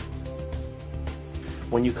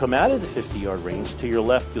 When you come out of the 50-yard range, to your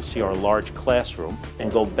left you'll see our large classroom,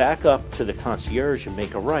 and go back up to the concierge and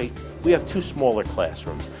make a right. We have two smaller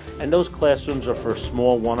classrooms, and those classrooms are for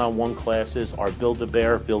small one-on-one classes, our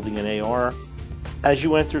Build-A-Bear, building an AR. As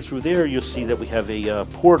you enter through there, you'll see that we have a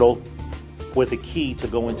portal with a key to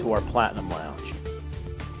go into our Platinum Lounge.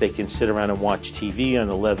 They can sit around and watch TV on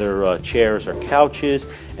the leather chairs or couches,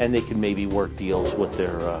 and they can maybe work deals with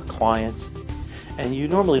their clients. And you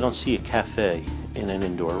normally don't see a cafe in an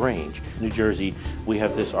indoor range. In New Jersey, we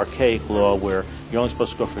have this archaic law where you're only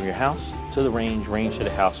supposed to go from your house to the range to the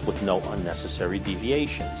house with no unnecessary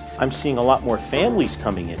deviations. I'm seeing a lot more families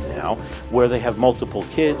coming in now where they have multiple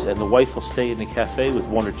kids, and the wife will stay in the cafe with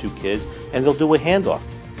one or two kids, and they'll do a handoff.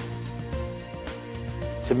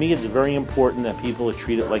 To me, it's very important that people are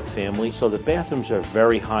treated like family, so the bathrooms are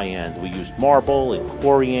very high-end. We use marble and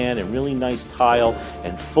Corian and really nice tile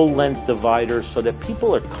and full-length dividers so that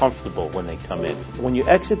people are comfortable when they come in. When you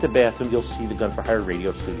exit the bathroom, you'll see the Gun for Hire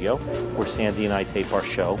radio studio, where Sandy and I tape our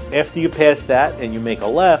show. After you pass that and you make a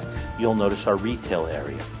left, you'll notice our retail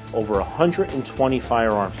area. Over 120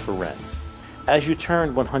 firearms for rent. As you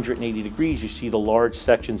turn 180 degrees, you see the large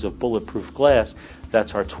sections of bulletproof glass.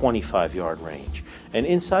 That's our 25-yard range. And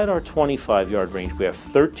inside our 25-yard range, we have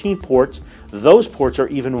 13 ports. Those ports are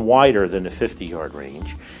even wider than the 50-yard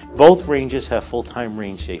range. Both ranges have full-time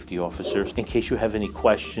range safety officers. In case you have any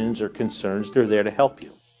questions or concerns, they're there to help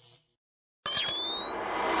you.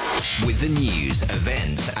 With the news,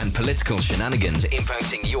 events, and political shenanigans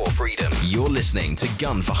impacting your freedom, you're listening to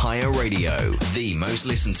Gun for Hire Radio, the most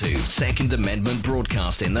listened to Second Amendment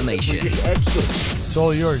broadcast in the nation. It's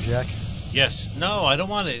all yours, Jack. Yes. No, I don't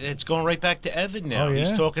want it. It's going right back to Evan now. Oh,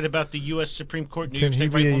 yeah? He's talking about the U.S. Supreme Court, New Can York he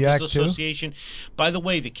State be a Rifle yak, Pistol too? Association. By the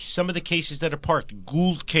way, some of the cases that are parked,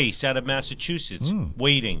 Gould case out of Massachusetts,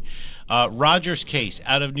 waiting. Rogers case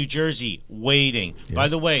out of New Jersey, waiting. Yeah. By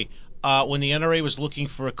the way, when the NRA was looking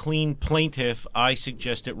for a clean plaintiff, I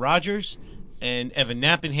suggested Rogers, and Evan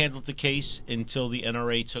Knappen handled the case until the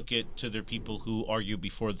NRA took it to their people who argue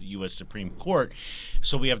before the U.S. Supreme Court.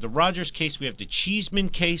 So we have the Rogers case, we have the Cheeseman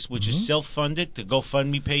case, which is self-funded. The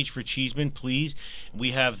GoFundMe page for Cheeseman, please.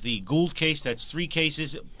 We have the Gould case, that's 3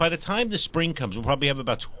 cases. By the time the spring comes, we'll probably have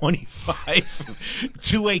about 25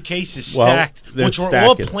 2A cases stacked, which were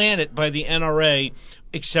all planted by the NRA,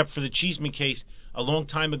 except for the Cheeseman case. A long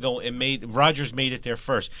time ago, Rogers made it there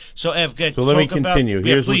first. So, Ev, good. So let me continue.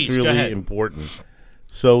 Here's please, what's really important.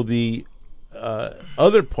 So the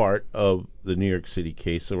other part of the New York City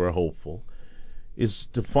case that we're hopeful is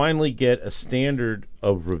to finally get a standard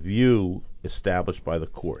of review established by the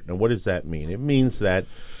court. Now, what does that mean? It means that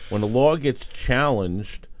when a law gets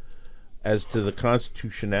challenged as to the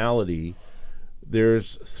constitutionality,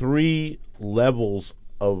 there's 3 levels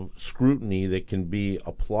of scrutiny that can be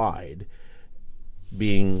applied,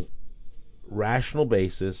 being rational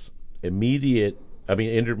basis, intermediate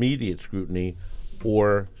scrutiny,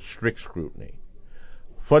 or strict scrutiny.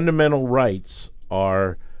 Fundamental rights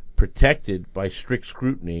are protected by strict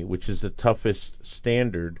scrutiny, which is the toughest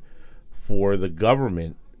standard for the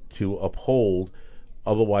government to uphold,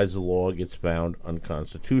 otherwise the law gets found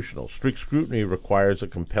unconstitutional. Strict scrutiny requires a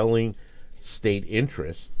compelling state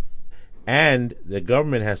interest, and the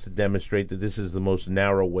government has to demonstrate that this is the most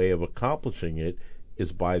narrow way of accomplishing it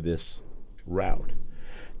is by this route.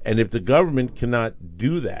 And if the government cannot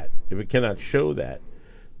do that, if it cannot show that,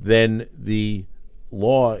 then the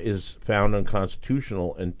law is found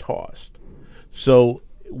unconstitutional and tossed. So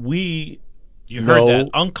you heard that,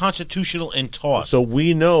 unconstitutional and tossed. So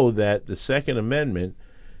we know that the Second Amendment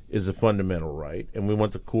is a fundamental right, and we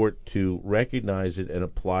want the court to recognize it and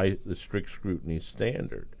apply the strict scrutiny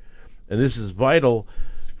standard. And this is vital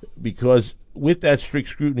because with that strict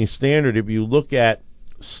scrutiny standard, if you look at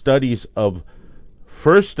studies of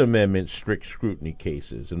First Amendment strict scrutiny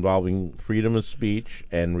cases involving freedom of speech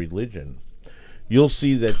and religion, you'll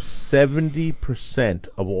see that 70%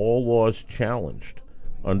 of all laws challenged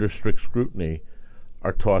under strict scrutiny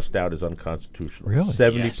are tossed out as unconstitutional. Really?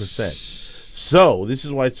 70%. Yes. So, this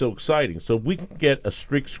is why it's so exciting. So if we can get a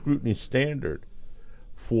strict scrutiny standard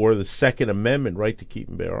for the Second Amendment right to keep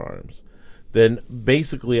and bear arms, then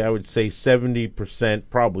basically I would say 70%,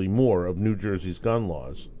 probably more, of New Jersey's gun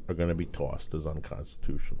laws are going to be tossed as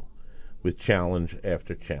unconstitutional, with challenge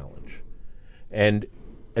after challenge. And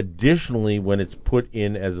additionally, when it's put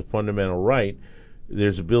in as a fundamental right,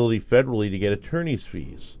 there's ability federally to get attorney's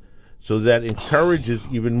fees. So that encourages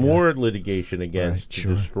even more litigation against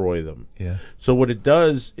to destroy them. Yeah. So what it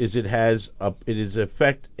does is it is in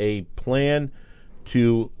effect a plan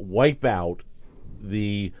to wipe out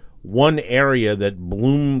the one area that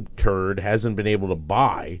Bloom Turd hasn't been able to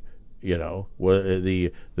buy,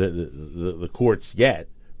 the courts yet,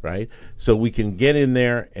 right? So we can get in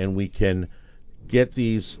there and we can get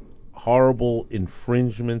these horrible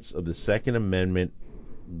infringements of the Second Amendment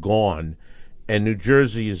gone. And New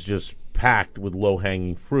Jersey is just packed with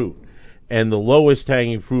low-hanging fruit. And the lowest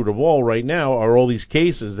hanging fruit of all right now are all these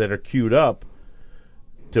cases that are queued up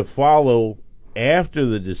to follow after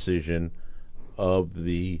the decision of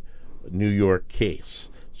the New York case.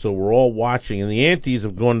 So we're all watching. And the antis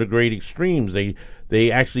have gone to great extremes.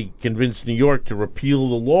 They actually convinced New York to repeal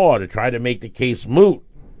the law to try to make the case moot.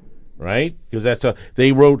 Right? Because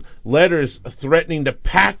they wrote letters threatening to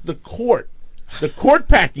pack the court. The court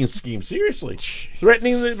packing scheme, seriously.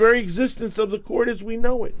 Threatening the very existence of the court as we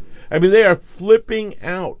know it. I mean, they are flipping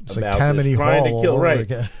out about this, trying to kill, right.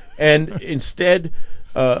 And instead,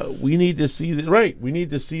 we need to see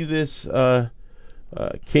this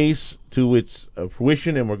case to its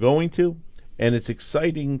fruition, and we're going to. And it's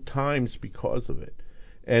exciting times because of it.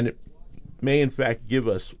 And it may, in fact, give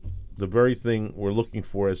us the very thing we're looking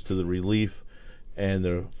for as to the relief and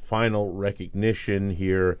the final recognition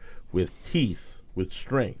here with teeth, with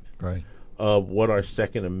strength, right, of what our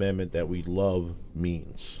Second Amendment that we love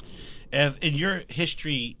means. Ev, in your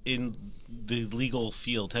history in the legal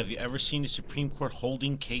field, have you ever seen the Supreme Court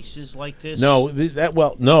holding cases like this? No,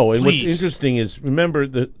 no. And Please. What's interesting is, remember,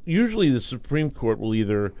 that usually the Supreme Court will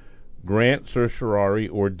either grant certiorari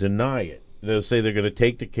or deny it. They'll say they're going to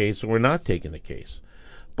take the case or we're not taking the case.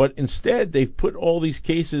 But instead, they've put all these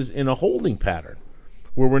cases in a holding pattern,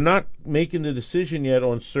 where we're not making the decision yet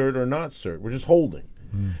on cert or not cert. We're just holding.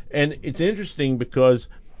 And it's interesting because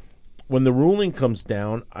when the ruling comes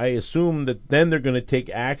down, I assume that then they're going to take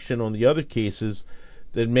action on the other cases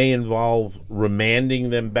that may involve remanding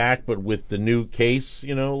them back, but with the new case,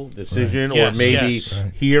 decision, right. or maybe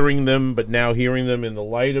Right. hearing them, but now hearing them in the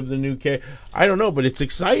light of the new case. I don't know, but it's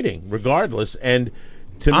exciting regardless. And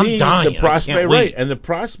to I'm me, dying. the prospect, I can't wait. right, and the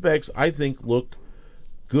prospects, I think, look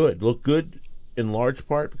good. Look good in large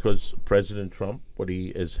part because President Trump, what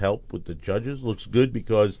he has helped with the judges, looks good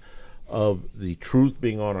because of the truth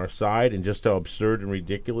being on our side and just how absurd and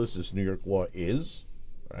ridiculous this New York law is,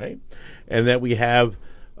 right? And that we have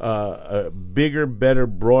a bigger, better,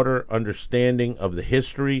 broader understanding of the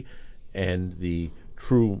history and the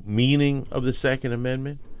true meaning of the Second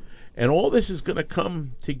Amendment. And all this is going to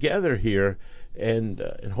come together here, and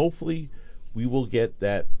hopefully we will get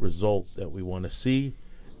that result that we want to see.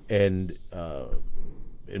 And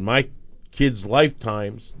in my kids'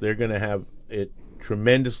 lifetimes, they're going to have it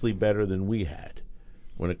tremendously better than we had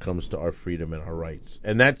when it comes to our freedom and our rights.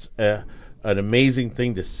 And that's an amazing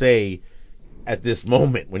thing to say at this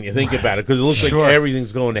moment when you think about it, because it looks like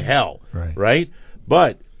everything's going to hell, right?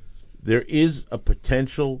 But there is a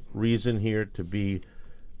potential reason here to be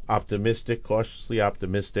optimistic, cautiously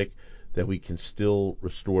optimistic, that we can still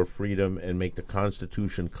restore freedom and make the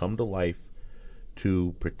Constitution come to life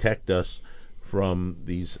to protect us from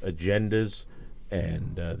these agendas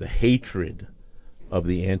and the hatred of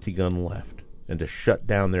the anti-gun left, and to shut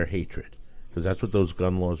down their hatred, because that's what those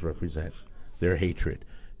gun laws represent, their hatred.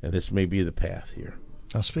 And this may be the path here.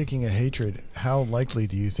 Now, speaking of hatred, how likely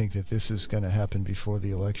do you think that this is going to happen before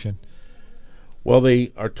the election? Well,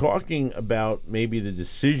 they are talking about maybe the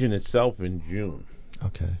decision itself in June.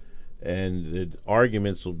 Okay. And the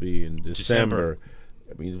arguments will be in December.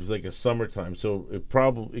 I mean, it was like a summertime, so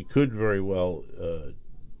it could very well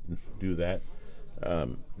do that.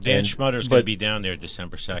 Dan Schmutter's going to be down there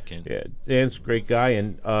December 2nd. Yeah, Dan's a great guy,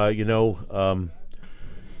 and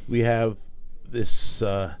we have this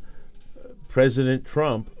President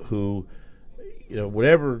Trump who,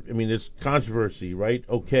 whatever. I mean, there's controversy, right?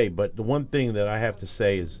 Okay, but the one thing that I have to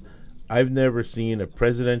say is, I've never seen a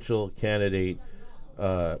presidential candidate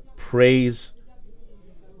praise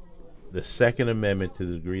the Second Amendment to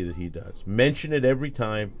the degree that he does. Mention it every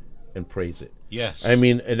time and praise it. Yes. I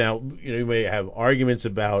mean, and now you may have arguments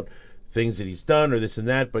about things that he's done or this and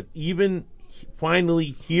that, but even finally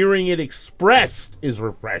hearing it expressed is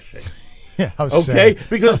refreshing. Yeah, how okay? sad.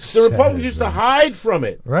 Because the Republicans used to hide from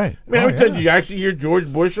it. Right. I mean, how many times did you actually hear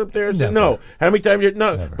George Bush up there? Never. No. How many times?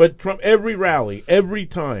 No. Never. But Trump, every rally, every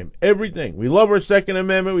time, everything. We love our Second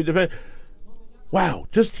Amendment. We defend. Wow.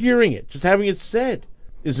 Just hearing it, just having it said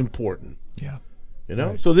is important. Yeah.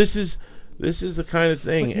 So this is This is the kind of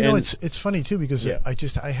thing. But, you know, it's funny too because Yeah.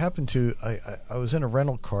 I happened to I was in a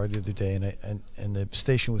rental car the other day and the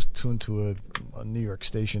station was tuned to a New York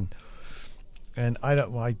station, and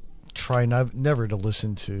I try never to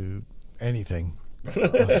listen to anything.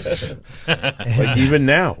 Like even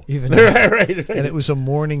now. Even now. right. And it was a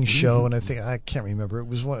morning show, and I can't remember. It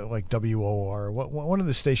was like WOR, one of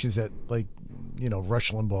the stations that, like, you know,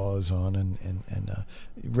 Rush Limbaugh is on, and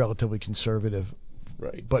relatively conservative,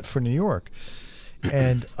 Right. but for New York.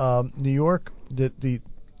 And New York, the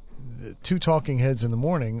two talking heads in the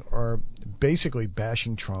morning are basically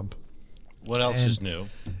bashing Trump. What else is new?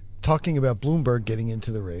 Talking about Bloomberg getting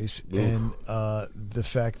into the race. Oof. And the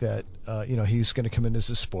fact that you know, he's going to come in as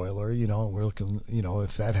a spoiler, you know, and we're looking, you know,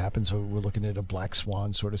 if that happens, we're looking at a black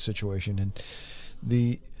swan sort of situation. And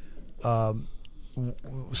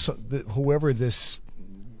whoever this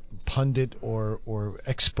pundit or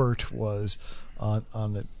expert was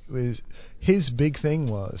on his big thing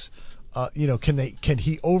was, you know, can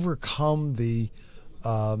he overcome the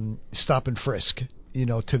stop and frisk, you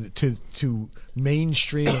know, to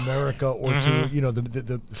mainstream America or to, you know,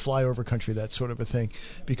 the flyover country, that sort of a thing,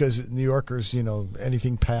 because New Yorkers, you know,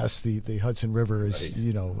 anything past the Hudson River is, right,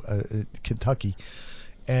 you know, Kentucky,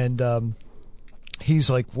 and he's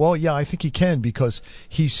like, well, yeah, I think he can, because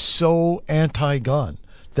he's so anti-gun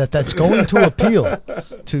that's going to appeal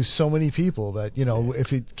to so many people that, you know,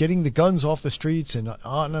 if it's getting the guns off the streets and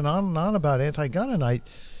on and on and on about anti-gun, and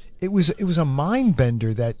it was a mind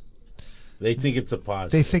bender that they think it's a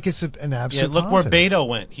positive. They think it's an absolute look positive. where Beto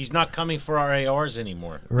went. He's not coming for our ARs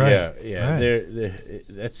anymore. Right. Yeah. Right.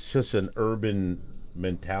 That's just an urban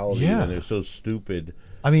mentality, Yeah. and they're so stupid.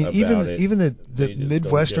 I mean, about even the They just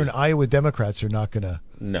Midwestern don't get it. Iowa Democrats are not going to,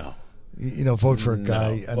 No. you know, vote for a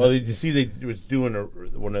guy. No. Well, you see, they was doing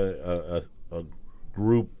a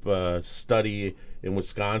group study in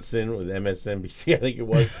Wisconsin with MSNBC, I think it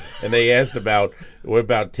was, and they asked what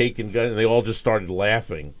about taking guns, and they all just started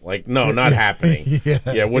laughing. Like, no, not happening.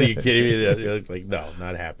 Yeah. What are you kidding me? Like, no,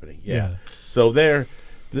 not happening. Yeah. So the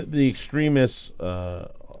extremists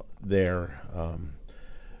they're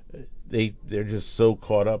just so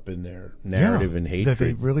caught up in their narrative and hatred that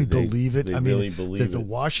they really believe it. They I really mean, believe that the it.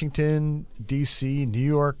 Washington, D.C., New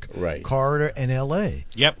York Right. corridor, and L.A.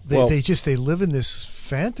 Yep. They live in this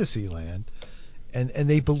fantasy land, and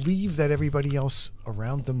they believe that everybody else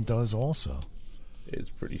around them does also. It's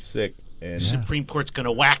pretty sick. And Supreme Court's going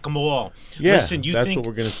to whack them all. yeah, Listen, that's think what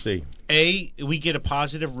we're going to see. we get a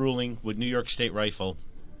positive ruling with New York State Rifle,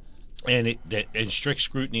 and strict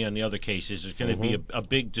scrutiny on the other cases. There's going to be a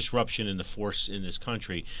big disruption in the force in this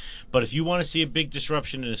country. But if you want to see a big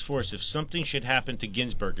disruption in this force, if something should happen to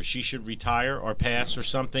Ginsburg, or she should retire or pass or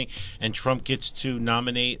something, and Trump gets to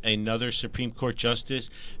nominate another Supreme Court justice,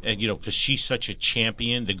 and you know, because she's such a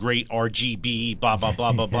champion, the great RGB, blah blah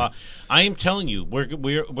blah blah blah. I am telling you, we're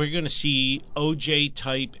going to see OJ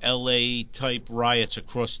type, LA type riots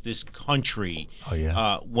across this country. Oh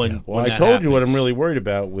yeah. When Well, that I told you what happens. I'm really worried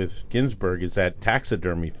about with Ginsburg is that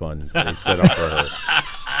taxidermy fund they set up for her.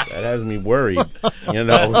 That has me worried, you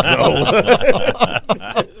know.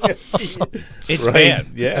 It's Right, bad.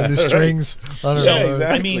 yeah. And the strings on her. Yeah, exactly.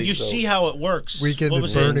 I mean, you see how it works. Weekend What at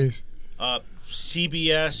was Bernie's. it?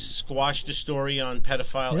 CBS squashed the story on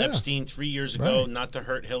pedophile Yeah. Epstein 3 years ago, Right. not to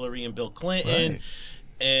hurt Hillary and Bill Clinton. Right.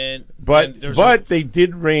 But there's they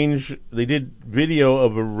did video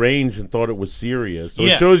of a range and thought it was serious. So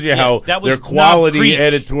Yeah, it shows you yeah, how that was their Knob quality Creek.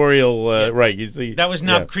 editorial, right? You see, that was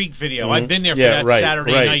Knob yeah. Creek video. Mhm. I've been there for Yeah, that right,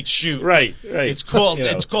 Saturday right, night shoot. Right. It's called You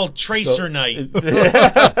know. it's called Tracer Night.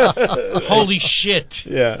 Holy shit!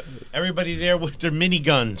 Yeah. Everybody there with their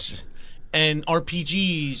miniguns and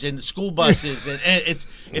RPGs and school buses, and it's,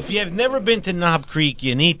 if you have never been to Knob Creek,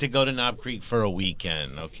 you need to go to Knob Creek for a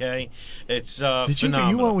weekend. Okay, it's phenomenal.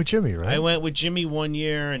 You went with Jimmy, right? I went with Jimmy one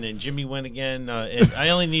year, and then Jimmy went again. And I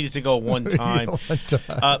only needed to go one time. One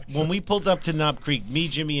time. When we pulled up to Knob Creek, me,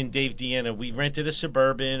 Jimmy, and Dave Deanna, we rented a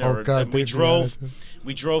Suburban, Oh, God, and we Dave drove. Deanna.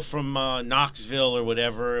 We drove from Knoxville or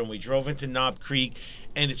whatever, and we drove into Knob Creek,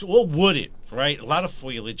 and it's all wooded, right? A lot of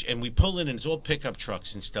foliage, and we pull in, and it's all pickup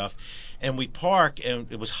trucks and stuff, and we park,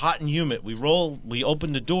 and it was hot and humid. We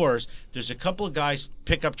open the doors. There's a couple of guys,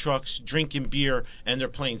 pickup trucks, drinking beer, and they're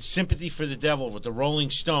playing "Sympathy for the Devil" with the Rolling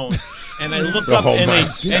Stones. And I look up, Oh, and my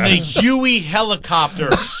a Huey helicopter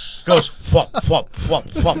goes whop whop whop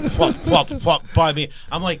whop whop whop whop by me.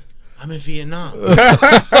 I'm like, I'm in Vietnam.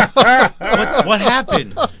 What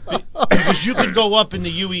happened? Because you could go up in the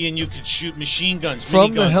Huey and you could shoot machine guns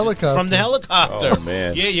From the miniguns, helicopter. From the helicopter. Oh,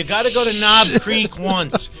 man. Yeah, you got to go to Knob Creek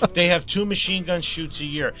once. They have 2 machine gun shoots a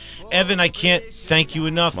year. Evan, I can't thank you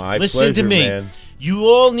enough. My Listen pleasure, to me. man. You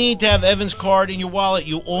all need to have Evan's card in your wallet.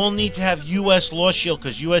 You all need to have U.S. Law Shield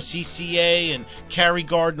because USCCA and Carry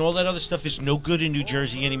Guard and all that other stuff is no good in New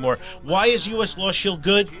Jersey anymore. Why is U.S. Law Shield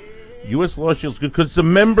good? U.S. Law Shield's good because it's a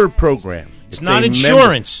member program. It's not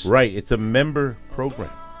insurance. Right, it's a member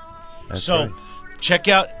program. That's so, right. check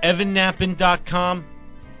out evannappin.com.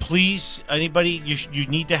 Please, anybody, you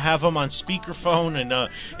need to have them on speakerphone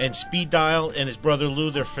and speed dial. And his brother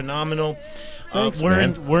Lou, they're phenomenal. Thanks,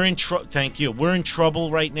 Thank you. We're in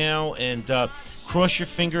trouble right now, and cross your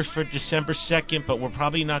fingers for December 2nd, but we're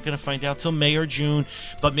probably not going to find out till May or June.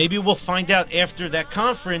 But maybe we'll find out after that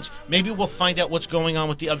conference. Maybe we'll find out what's going on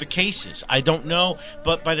with the other cases. I don't know,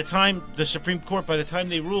 but by the time the Supreme Court, by the time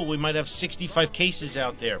they rule, we might have 65 cases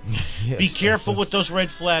out there. Yes, Be careful with those red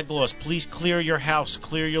flag laws. Please clear your house,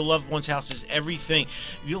 clear your loved one's houses, everything.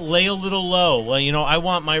 You lay a little low. Well, I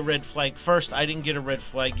want my red flag first. I didn't get a red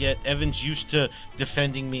flag yet. Evan's used to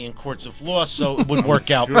defending me in courts of law, so it would work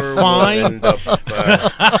out Sure fine. We'll end up,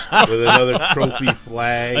 with another trophy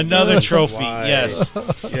flag. Another trophy, flag. yes.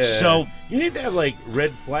 Yeah. So you need to have like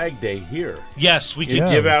Red Flag Day here. yes, we could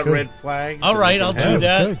Yeah, Give out we could. red flags. All right, I'll do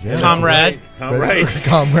that, we could, yeah. comrade. Comrade.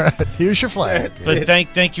 Comrade. Here's your flag. But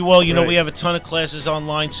thank you all. Right. We have a ton of classes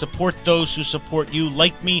online. Support those who support you.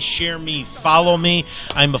 Like me, share me, follow me.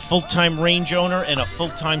 I'm a full-time range owner and a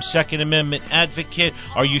full-time Second Amendment advocate.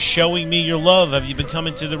 Are you showing me your love? Have you been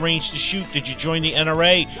coming to the range to shoot? Did you join the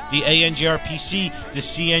NRA, the ANJRPC, the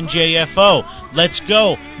CNJFO? Let's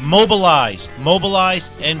go. Mobilize,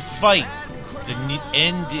 and fight. The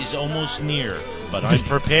end is almost near, but I'm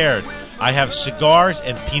prepared. I have cigars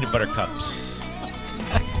and peanut butter cups.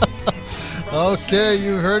 Okay,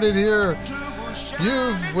 you heard it here.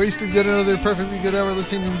 You've wasted yet another perfectly good hour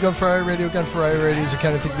listening to Gun for Hire Radio. Gun for Hire Radio is a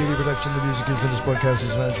Kind of Think media production. The music is in this broadcast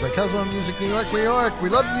is managed by Cosmo Music, New York, New York.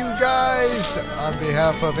 We love you guys. On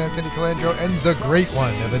behalf of Anthony Calandro and the great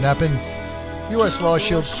one, Evan Nappin, U.S. Law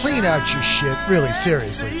Shield, clean out your shit. Really,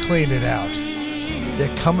 seriously, clean it out.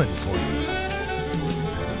 They're coming for you.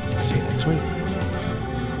 See you next week.